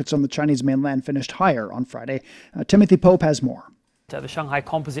 Stock markets on the Chinese mainland finished higher on Friday. Timothy Pope has more. The Shanghai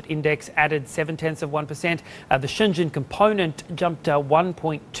Composite Index added 0.7%. The Shenzhen component jumped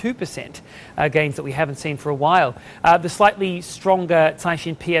 1.2%, gains that we haven't seen for a while. The slightly stronger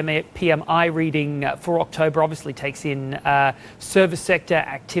Caixin PMI reading for October obviously takes in service sector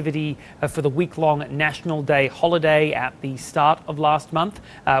activity for the week-long National Day holiday at the start of last month,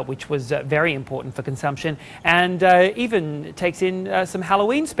 which was very important for consumption, and even takes in some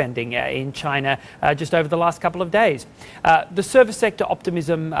Halloween spending in China just over the last couple of days. The service sector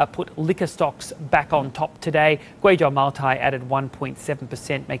optimism put liquor stocks back on top today. Guizhou Maotai added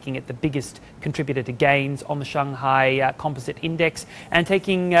 1.7%, making it the biggest contributor to gains on the Shanghai Composite Index, and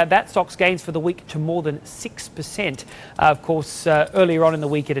taking that stock's gains for the week to more than 6%. Of course, earlier on in the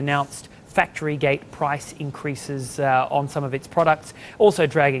week it announced factory gate price increases on some of its products, also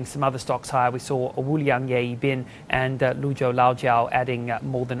dragging some other stocks higher. We saw Wuliang Yeibin and Luzhou Laojiao adding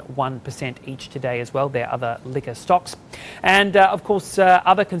more than 1% each today as well. They're other liquor stocks. And of course,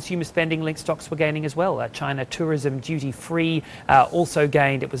 other consumer spending linked stocks were gaining as well. China tourism duty free also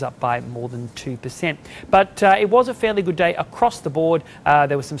gained. It was up by more than 2%. But it was a fairly good day across the board.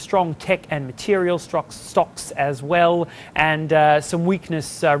 There were some strong tech and material stocks as well, and some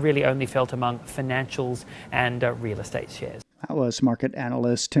weakness really only felt among financials and real estate shares. That was market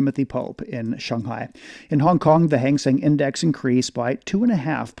analyst Timothy Pope in Shanghai. In Hong Kong, the Hang Seng Index increased by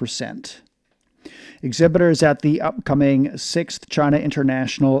 2.5%. Exhibitors at the upcoming 6th China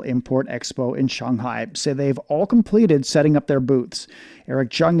International Import Expo in Shanghai say they've all completed setting up their booths. Eric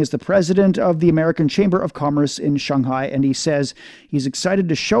Zheng is the president of the American Chamber of Commerce in Shanghai, and he says he's excited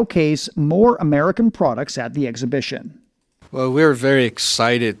to showcase more American products at the exhibition. Well, we're very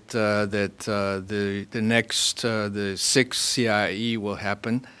excited that the next, the 6th CIE will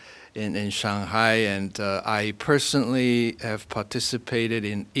happen in Shanghai, and I personally have participated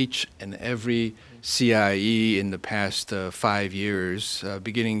in each and every CIE in the past 5 years,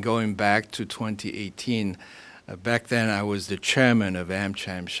 going back to 2018. Back then, I was the chairman of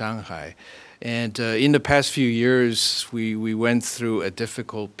AmCham Shanghai. And in the past few years, we went through a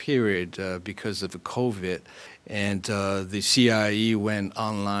difficult period because of the COVID, and the CIE went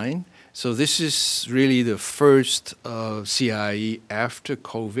online. So this is really the first CIE after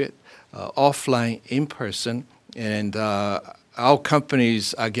COVID, offline, in person, and our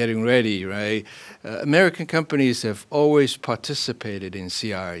companies are getting ready, right? American companies have always participated in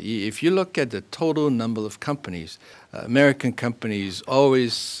CIE. If you look at the total number of companies, American companies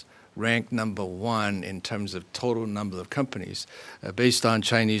always rank number 1 in terms of total number of companies. Based on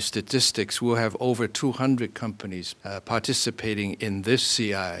Chinese statistics, we'll have over 200 companies participating in this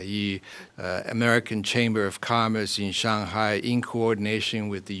CIE. American Chamber of Commerce in Shanghai, in coordination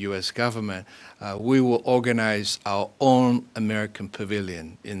with the U.S. government, we will organize our own American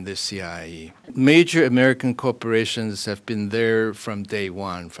pavilion in this CIE. Major American corporations have been there from day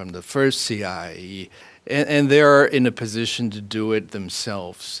one, from the first CIE, and they are in a position to do it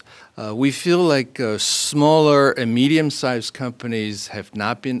themselves. We feel like smaller and medium-sized companies have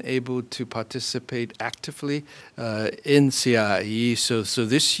not been able to participate actively in CIE. So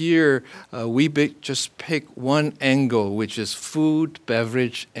this year, we just pick one angle, which is food,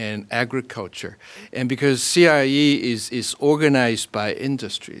 beverage, and agriculture. And because CIE is organized by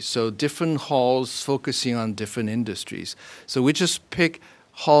industries, so different halls focusing on different industries. So we just pick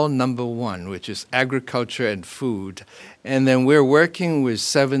hall number 1, which is agriculture and food. And then we're working with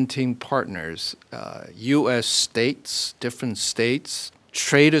 17 partners, U.S. states, different states,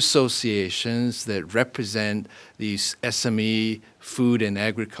 trade associations that represent these SME food and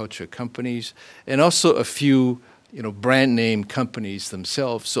agriculture companies, and also a few brand name companies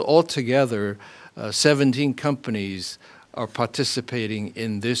themselves. So altogether, 17 companies are participating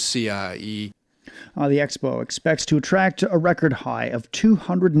in this CIE. The expo expects to attract a record high of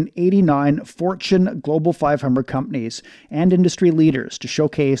 289 Fortune Global 500 companies and industry leaders to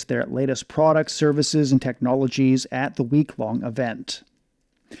showcase their latest products, services, and technologies at the week-long event.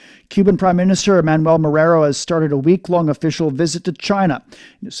 Cuban Prime Minister Manuel Marrero has started a week-long official visit to China.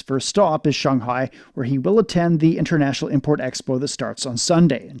 His first stop is Shanghai, where he will attend the International Import Expo that starts on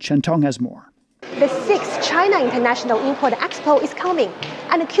Sunday. And Chen Tong has more. The 6th China International Import Expo is coming,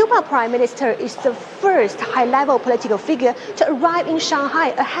 and the Cuba Prime Minister is the first high-level political figure to arrive in Shanghai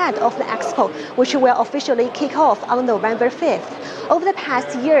ahead of the expo, which will officially kick off on November 5th. Over the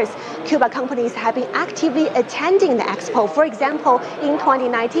past years, Cuba companies have been actively attending the expo. For example, in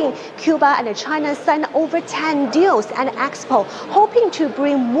 2019, Cuba and China signed over 10 deals at the expo, hoping to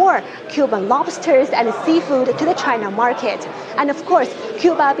bring more Cuban lobsters and seafood to the China market. And of course,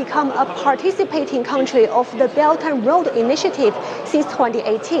 Cuba became a participating country of the Belt and Road Initiative since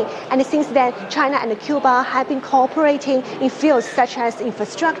 2018. And since then, China and Cuba have been cooperating in fields such as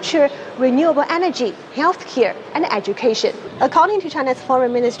infrastructure, renewable energy, healthcare, and education. According to China's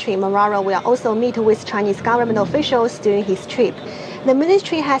Foreign Ministry, Marrero will also meet with Chinese government officials during his trip. The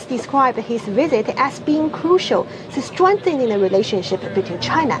ministry has described his visit as being crucial to strengthening the relationship between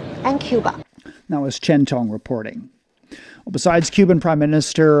China and Cuba. Now is Chen Tong reporting. Well, besides Cuban Prime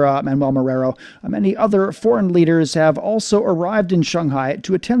Minister Manuel Marrero, many other foreign leaders have also arrived in Shanghai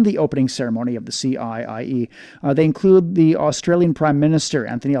to attend the opening ceremony of the CIIE. They include the Australian Prime Minister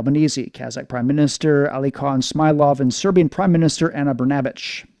Anthony Albanese, Kazakh Prime Minister Ali Khan Smilov, and Serbian Prime Minister Ana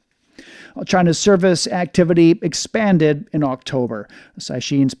Brnabic. China's service activity expanded in October.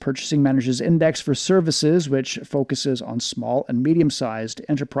 Caixin's Purchasing Managers Index for Services, which focuses on small and medium-sized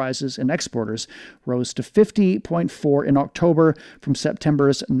enterprises and exporters, rose to 50.4 in October from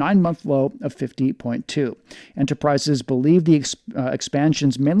September's 9-month low of 50.2. Enterprises believe the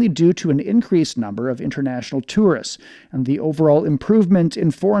expansion's mainly due to an increased number of international tourists and the overall improvement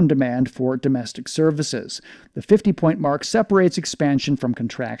in foreign demand for domestic services. The 50-point mark separates expansion from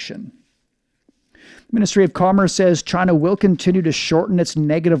contraction. The Ministry of Commerce says China will continue to shorten its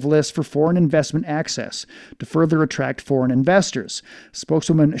negative list for foreign investment access to further attract foreign investors.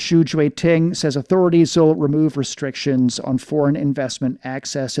 Spokeswoman Xu Jueting says authorities will remove restrictions on foreign investment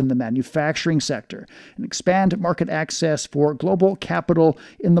access in the manufacturing sector and expand market access for global capital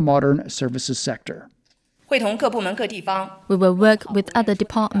in the modern services sector. We will work with other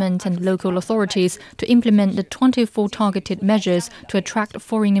departments and local authorities to implement the 24 targeted measures to attract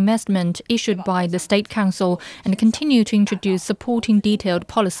foreign investment issued by the State Council and continue to introduce supporting detailed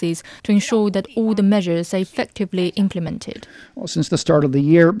policies to ensure that all the measures are effectively implemented. Well, since the start of the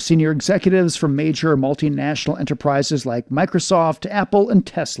year, senior executives from major multinational enterprises like Microsoft, Apple, and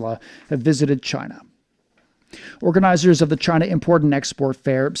Tesla have visited China. Organizers of the China Import and Export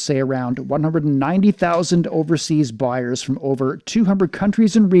Fair say around 190,000 overseas buyers from over 200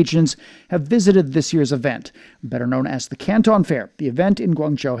 countries and regions have visited this year's event. Better known as the Canton Fair, the event in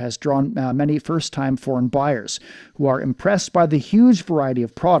Guangzhou has drawn many first-time foreign buyers who are impressed by the huge variety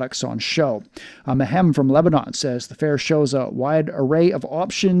of products on show. Mahem from Lebanon says the fair shows a wide array of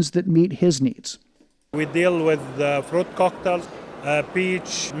options that meet his needs. We deal with fruit cocktails,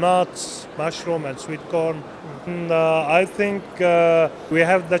 peach, nuts, mushroom, and sweet corn. And I think we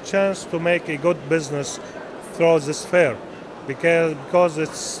have the chance to make a good business through this fair because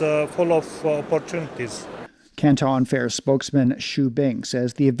it's full of opportunities. Canton Fair spokesman Xu Bing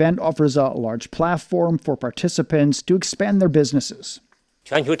says the event offers a large platform for participants to expand their businesses.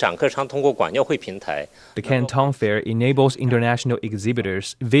 The Canton Fair enables international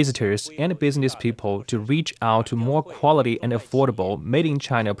exhibitors, visitors, and business people to reach out to more quality and affordable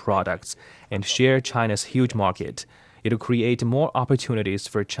made-in-China products and share China's huge market. It'll create more opportunities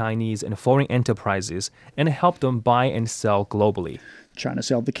for Chinese and foreign enterprises and help them buy and sell globally. China's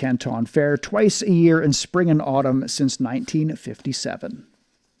held the Canton Fair twice a year in spring and autumn since 1957.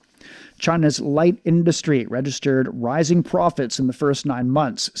 China's light industry registered rising profits in the first 9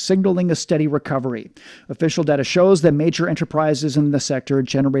 months, signaling a steady recovery. Official data shows that major enterprises in the sector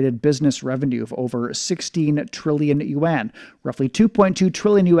generated business revenue of over 16 trillion yuan, roughly $2.2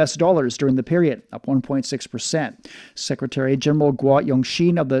 trillion during the period, up 1.6%. Secretary General Guo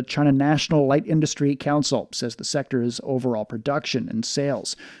Yongxin of the China National Light Industry Council says the sector's overall production and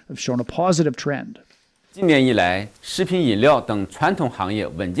sales have shown a positive trend. Since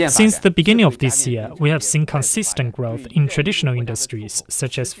the beginning of this year, we have seen consistent growth in traditional industries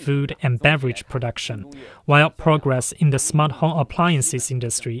such as food and beverage production, while progress in the smart home appliances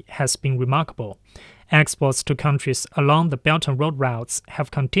industry has been remarkable. Exports to countries along the Belt and Road routes have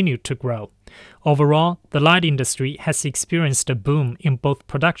continued to grow. Overall, the light industry has experienced a boom in both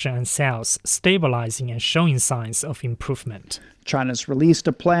production and sales, stabilizing and showing signs of improvement. China's released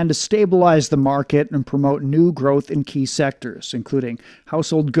a plan to stabilize the market and promote new growth in key sectors, including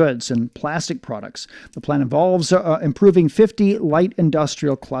household goods and plastic products. The plan involves improving 50 light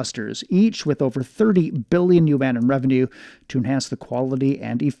industrial clusters, each with over 30 billion yuan in revenue, to enhance the quality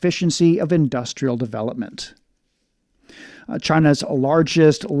and efficiency of industrial development. China's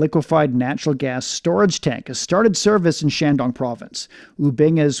largest liquefied natural gas storage tank has started service in Shandong province. Wu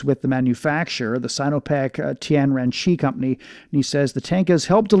Bing is with the manufacturer, the Sinopec Tianranqi company, and he says the tank has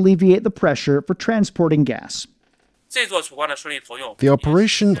helped alleviate the pressure for transporting gas. The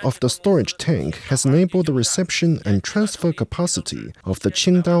operation of the storage tank has enabled the reception and transfer capacity of the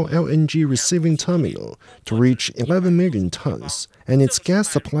Qingdao LNG receiving terminal to reach 11 million tons and its gas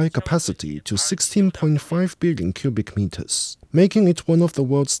supply capacity to 16.5 billion cubic meters, making it one of the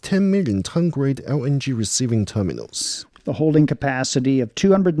world's 10 million ton grade LNG receiving terminals. The holding capacity of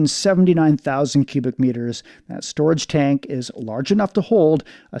 279,000 cubic meters, that storage tank is large enough to hold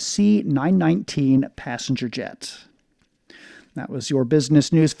a C-919 passenger jet. That was your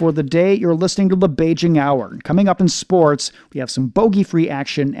business news for the day. You're listening to the Beijing Hour. Coming up in sports, we have some bogey-free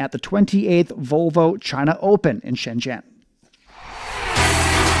action at the 28th Volvo China Open in Shenzhen.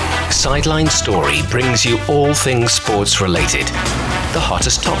 Sideline Story brings you all things sports related. The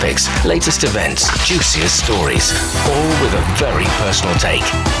hottest topics, latest events, juiciest stories, all with a very personal take.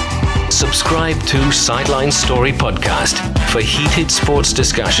 Subscribe to Sideline Story Podcast for heated sports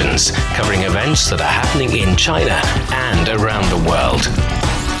discussions covering events that are happening in China and around the world.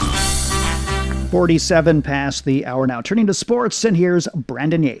 47 past the hour now. Turning to sports, and here's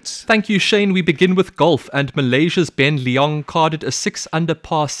Brandon Yates. Thank you, Shane. We begin with golf, and Malaysia's Ben Leong carded a 6 under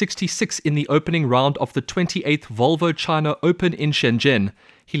par 66 in the opening round of the 28th Volvo China Open in Shenzhen.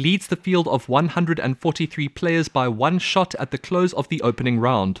 He leads the field of 143 players by one shot at the close of the opening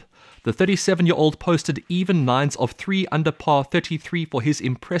round. The 37-year-old posted even nines of 3 under par 33 for his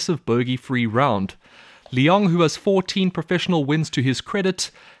impressive bogey-free round. Leong, who has 14 professional wins to his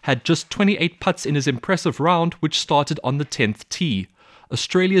credit, had just 28 putts in his impressive round, which started on the 10th tee.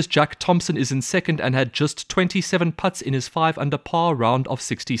 Australia's Jack Thompson is in second and had just 27 putts in his 5 under par round of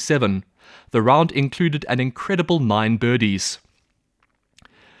 67. The round included an incredible 9 birdies.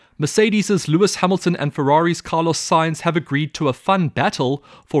 Mercedes' Lewis Hamilton and Ferrari's Carlos Sainz have agreed to a fun battle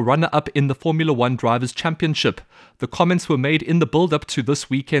for runner-up in the Formula One Drivers' Championship. The comments were made in the build-up to this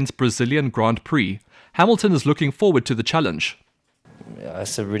weekend's Brazilian Grand Prix. Hamilton is looking forward to the challenge.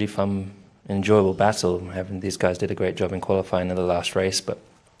 It's a really fun, enjoyable battle. These guys did a great job in qualifying in the last race, but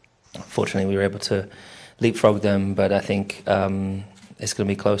fortunately we were able to leapfrog them. But I think it's going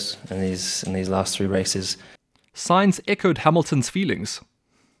to be close in these last 3 races. Sainz echoed Hamilton's feelings.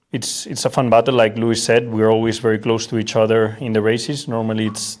 It's a fun battle, like Lewis said. We're always very close to each other in the races. Normally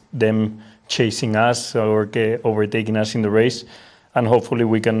it's them chasing us or overtaking us in the race. And hopefully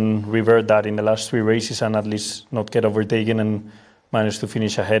we can revert that in the last 3 races and at least not get overtaken and manage to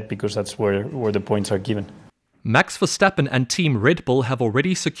finish ahead, because that's where the points are given. Max Verstappen and Team Red Bull have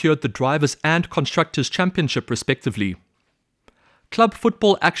already secured the Drivers' and Constructors' Championship respectively. Club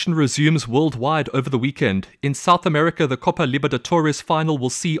football action resumes worldwide over the weekend. In South America, the Copa Libertadores final will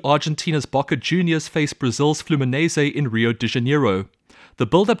see Argentina's Boca Juniors face Brazil's Fluminense in Rio de Janeiro. The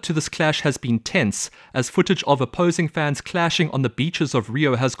build-up to this clash has been tense, as footage of opposing fans clashing on the beaches of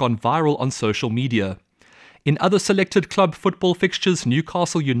Rio has gone viral on social media. In other selected club football fixtures,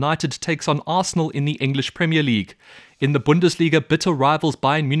 Newcastle United takes on Arsenal in the English Premier League. In the Bundesliga, bitter rivals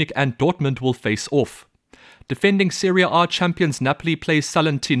Bayern Munich and Dortmund will face off. Defending Serie A champions Napoli play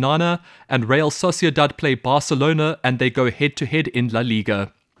Salernitana and Real Sociedad play Barcelona, and they go head-to-head in La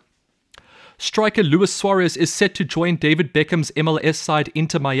Liga. Striker Luis Suarez is set to join David Beckham's MLS side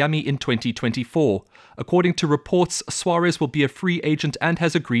Inter Miami in 2024. According to reports, Suarez will be a free agent and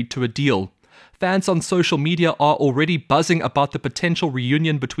has agreed to a deal. Fans on social media are already buzzing about the potential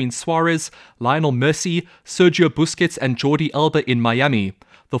reunion between Suarez, Lionel Messi, Sergio Busquets and Jordi Alba in Miami.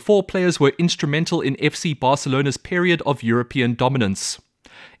 The 4 players were instrumental in FC Barcelona's period of European dominance.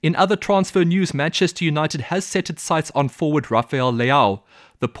 In other transfer news, Manchester United has set its sights on forward Rafael Leao.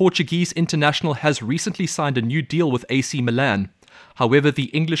 The Portuguese international has recently signed a new deal with AC Milan. However, the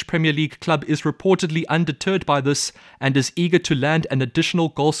English Premier League club is reportedly undeterred by this and is eager to land an additional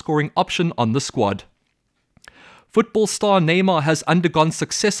goal-scoring option on the squad. Football star Neymar has undergone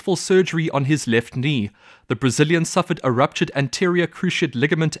successful surgery on his left knee. The Brazilian suffered a ruptured anterior cruciate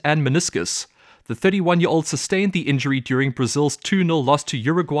ligament and meniscus. The 31-year-old sustained the injury during Brazil's 2-0 loss to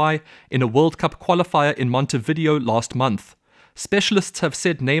Uruguay in a World Cup qualifier in Montevideo last month. Specialists have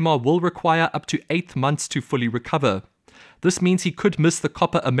said Neymar will require up to 8 months to fully recover. This means he could miss the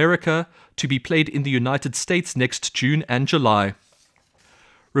Copa America, to be played in the United States next June and July.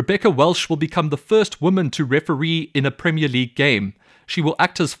 Rebecca Welsh will become the first woman to referee in a Premier League game. She will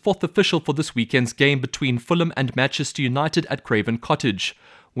act as 4th official for this weekend's game between Fulham and Manchester United at Craven Cottage.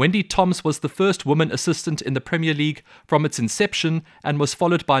 Wendy Toms was the first woman assistant in the Premier League from its inception and was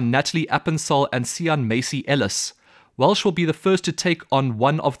followed by Natalie Appensall and Sian Macy Ellis. Welsh will be the first to take on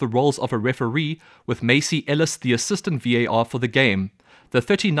one of the roles of a referee, with Macy Ellis the assistant VAR for the game. The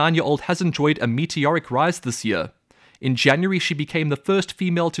 39-year-old has enjoyed a meteoric rise this year. In January, she became the first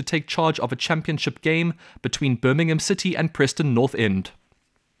female to take charge of a championship game between Birmingham City and Preston North End.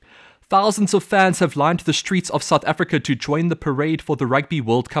 Thousands of fans have lined the streets of South Africa to join the parade for the Rugby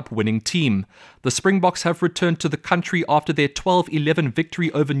World Cup winning team. The Springboks have returned to the country after their 12-11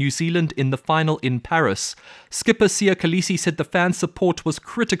 victory over New Zealand in the final in Paris. Skipper Siya Kolisi said the fan support was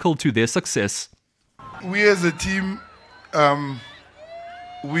critical to their success. We as a team,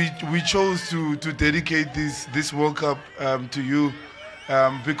 we chose to dedicate this World Cup to you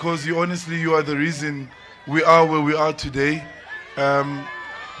because you are the reason we are where we are today.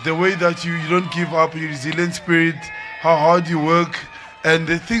 The way that you don't give up, your resilient spirit, how hard you work, and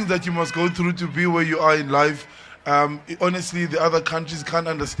the things that you must go through to be where you are in life. Honestly, the other countries can't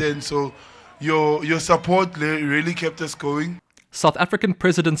understand. So your support really kept us going. South African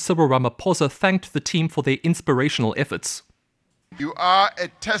President Cyril Ramaphosa thanked the team for their inspirational efforts. You are a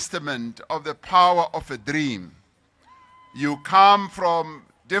testament of the power of a dream. You come from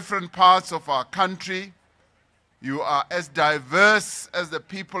different parts of our country. You are as diverse as the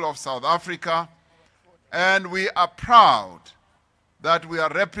people of South Africa, and we are proud that we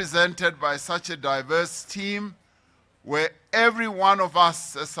are represented by such a diverse team where every one of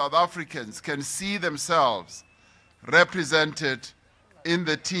us as South Africans can see themselves represented in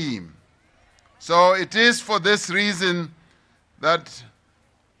the team. So it is for this reason that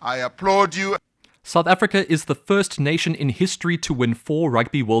I applaud you. South Africa is the first nation in history to win 4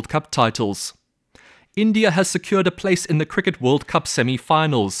 Rugby World Cup titles. India has secured a place in the Cricket World Cup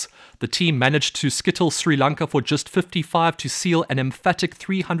semi-finals. The team managed to skittle Sri Lanka for just 55 to seal an emphatic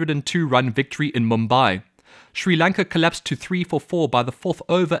 302-run victory in Mumbai. Sri Lanka collapsed to 3 for 4 by the fourth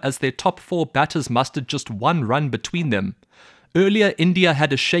over as their top 4 batters mustered just 1 run between them. Earlier, India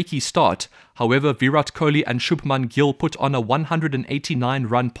had a shaky start. However, Virat Kohli and Shubman Gill put on a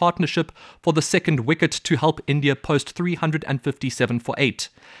 189-run partnership for the second wicket to help India post 357 for 8.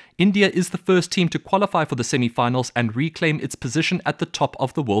 India is the first team to qualify for the semi-finals and reclaim its position at the top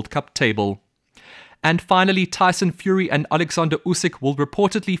of the World Cup table. And finally, Tyson Fury and Alexander Usyk will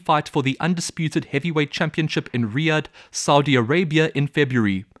reportedly fight for the undisputed heavyweight championship in Riyadh, Saudi Arabia in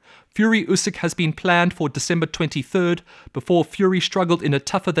February. Fury-Usyk has been planned for December 23rd before Fury struggled in a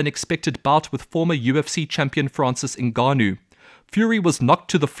tougher-than-expected bout with former UFC champion Francis Ngannou. Fury was knocked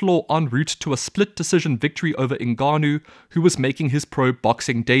to the floor en route to a split-decision victory over Ngannou, who was making his pro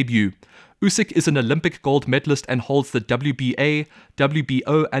boxing debut. Usyk is an Olympic gold medalist and holds the WBA,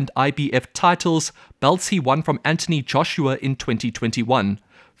 WBO and IBF titles, belts he won from Anthony Joshua in 2021.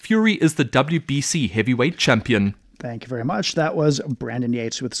 Fury is the WBC heavyweight champion. Thank you very much. That was Brandon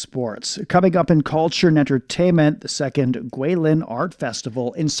Yates with sports. Coming up in culture and entertainment, the second Guilin Art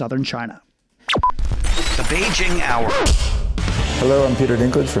Festival in southern China. The Beijing Hour. Hello, I'm Peter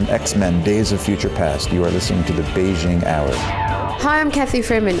Dinklage from X-Men Days of Future Past. You are listening to the Beijing Hour. Hi, I'm Kathy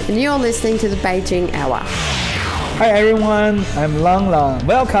Freeman, and you're listening to the Beijing Hour. Hi everyone, I'm Lang Lang.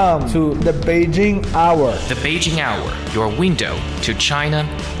 Welcome to the Beijing Hour. The Beijing Hour, your window to China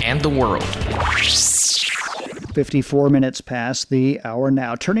and the world. 54 minutes past the hour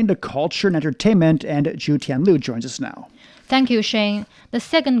now. Turning to culture and entertainment, and Zhu Tianlu joins us now. Thank you, Shane. The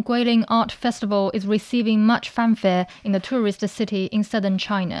second Guilin Art Festival is receiving much fanfare in the tourist city in southern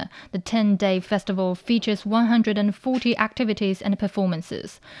China. The 10-day festival features 140 activities and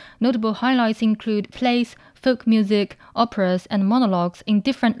performances. Notable highlights include plays, folk music, operas, and monologues in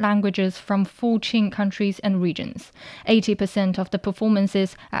different languages from 14 countries and regions. 80% of the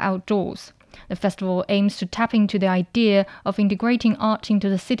performances are outdoors. The festival aims to tap into the idea of integrating art into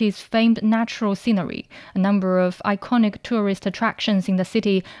the city's famed natural scenery. A number of iconic tourist attractions in the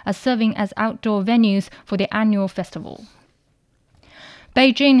city are serving as outdoor venues for the annual festival.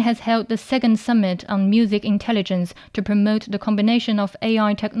 Beijing has held the second summit on music intelligence to promote the combination of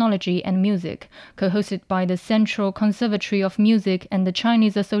AI technology and music. Co-hosted by the Central Conservatory of Music and the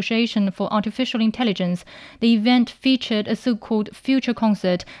Chinese Association for Artificial Intelligence, the event featured a so-called future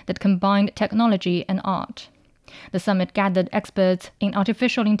concert that combined technology and art. The summit gathered experts in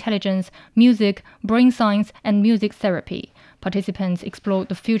artificial intelligence, music, brain science, and music therapy. Participants explored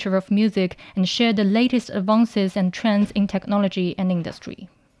the future of music and shared the latest advances and trends in technology and industry.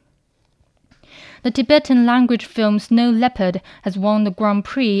 The Tibetan language film Snow Leopard has won the Grand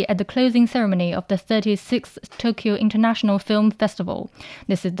Prix at the closing ceremony of the 36th Tokyo International Film Festival.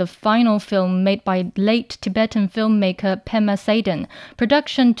 This is the final film made by late Tibetan filmmaker Pema Sadin.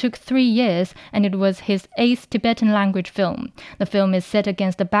 Production took 3 years, and it was his 8th Tibetan language film. The film is set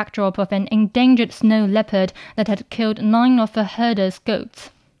against the backdrop of an endangered snow leopard that had killed 9 of a herder's goats.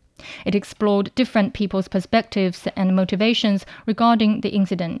 It explored different people's perspectives and motivations regarding the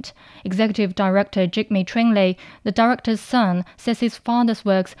incident. Executive Director Jigme Tringley, the director's son, says his father's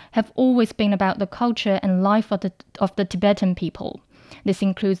works have always been about the culture and life of the Tibetan people. This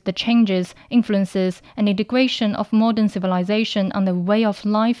includes the changes, influences, and integration of modern civilization on the way of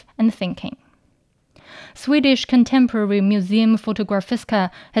life and thinking. Swedish Contemporary Museum Fotografiska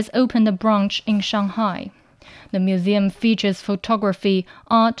has opened a branch in Shanghai. The museum features photography,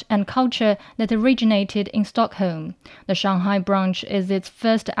 art, and culture that originated in Stockholm. The Shanghai branch is its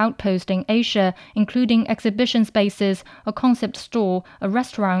first outpost in Asia, including exhibition spaces, a concept store, a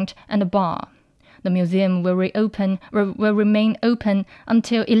restaurant, and a bar. The museum will remain open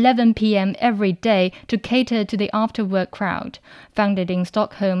until 11 p.m. every day to cater to the after-work crowd. Founded in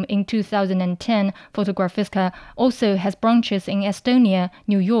Stockholm in 2010, Fotografiska also has branches in Estonia,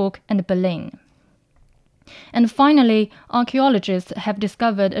 New York, and Berlin. And finally, archaeologists have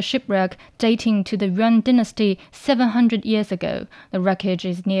discovered a shipwreck dating to the Yuan dynasty 700 years ago. The wreckage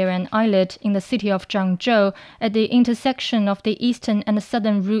is near an islet in the city of Zhangzhou at the intersection of the eastern and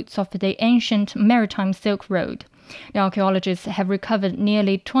southern routes of the ancient maritime Silk Road. The archaeologists have recovered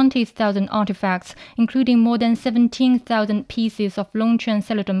nearly 20,000 artifacts, including more than 17,000 pieces of Longquan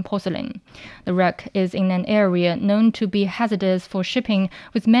Celadon porcelain. The wreck is in an area known to be hazardous for shipping,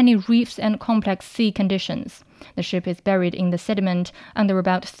 with many reefs and complex sea conditions. The ship is buried in the sediment under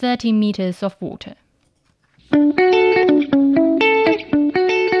about 30 meters of water.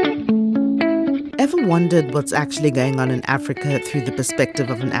 Ever wondered what's actually going on in Africa through the perspective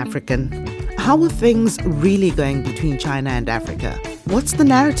of an African? How are things really going between China and Africa? What's the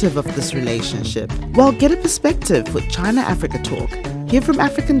narrative of this relationship? Well, get a perspective with China-Africa Talk. Hear from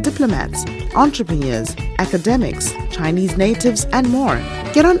African diplomats, entrepreneurs, academics, Chinese natives, and more.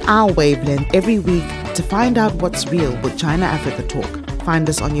 Get on our wavelength every week to find out what's real with China-Africa Talk. Find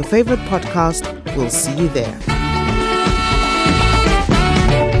us on your favorite podcast. We'll see you there.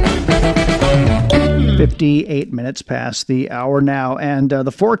 58 minutes past the hour now. And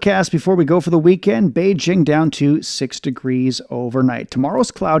the forecast before we go for the weekend, Beijing down to 6 degrees overnight.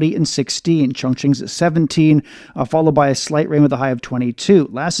 Tomorrow's cloudy and 16. Chongqing's at 17, followed by a slight rain with a high of 22.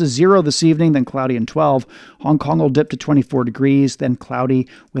 Lhasa 0 this evening, then cloudy and 12. Hong Kong will dip to 24 degrees, then cloudy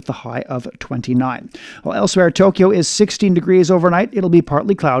with a high of 29. Well, elsewhere, Tokyo is 16 degrees overnight. It'll be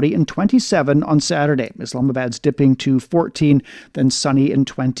partly cloudy and 27 on Saturday. Islamabad's dipping to 14, then sunny and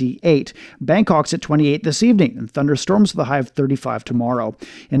 28. Bangkok's at 28 this evening, and thunderstorms with a high of 35 tomorrow.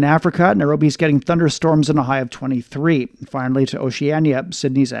 In Africa, Nairobi's getting thunderstorms and a high of 23. And finally, to Oceania,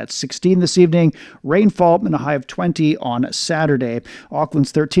 Sydney's at 16 this evening, rainfall and a high of 20 on Saturday.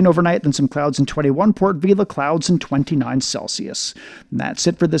 Auckland's 13 overnight, then some clouds and 21. Port Vila, clouds and 29 Celsius. And that's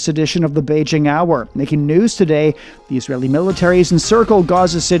it for this edition of the Beijing Hour. Making news today, the Israeli militaries encircle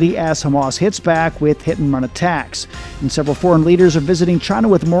Gaza City as Hamas hits back with hit-and-run attacks. And several foreign leaders are visiting China,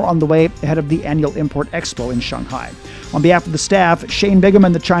 with more on the way ahead of the annual import expo in Shanghai. On behalf of the staff, Shane Bigham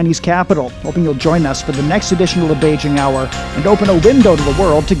in the Chinese capital, hoping you'll join us for the next edition of the Beijing Hour and open a window to the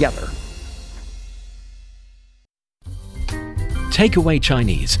world together. Takeaway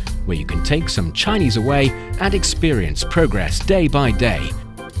Chinese, where you can take some Chinese away and experience progress day by day.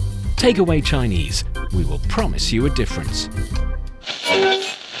 Takeaway Chinese, we will promise you a difference.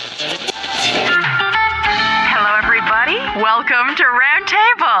 Welcome to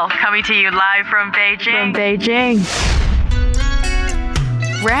Roundtable, coming to you live from Beijing.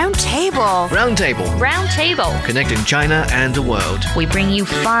 Roundtable. Roundtable. Connecting China and the world. We bring you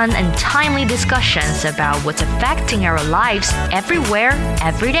fun and timely discussions about what's affecting our lives everywhere,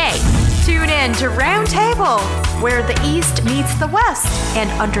 every day. Tune in to Roundtable, where the East meets the West and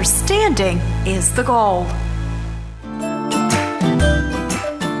understanding is the goal.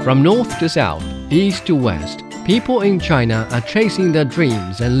 From north to south, east to west, people in China are chasing their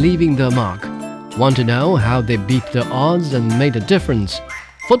dreams and leaving their mark. Want to know how they beat the odds and made a difference?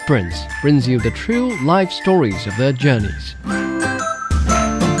 Footprints brings you the true life stories of their journeys.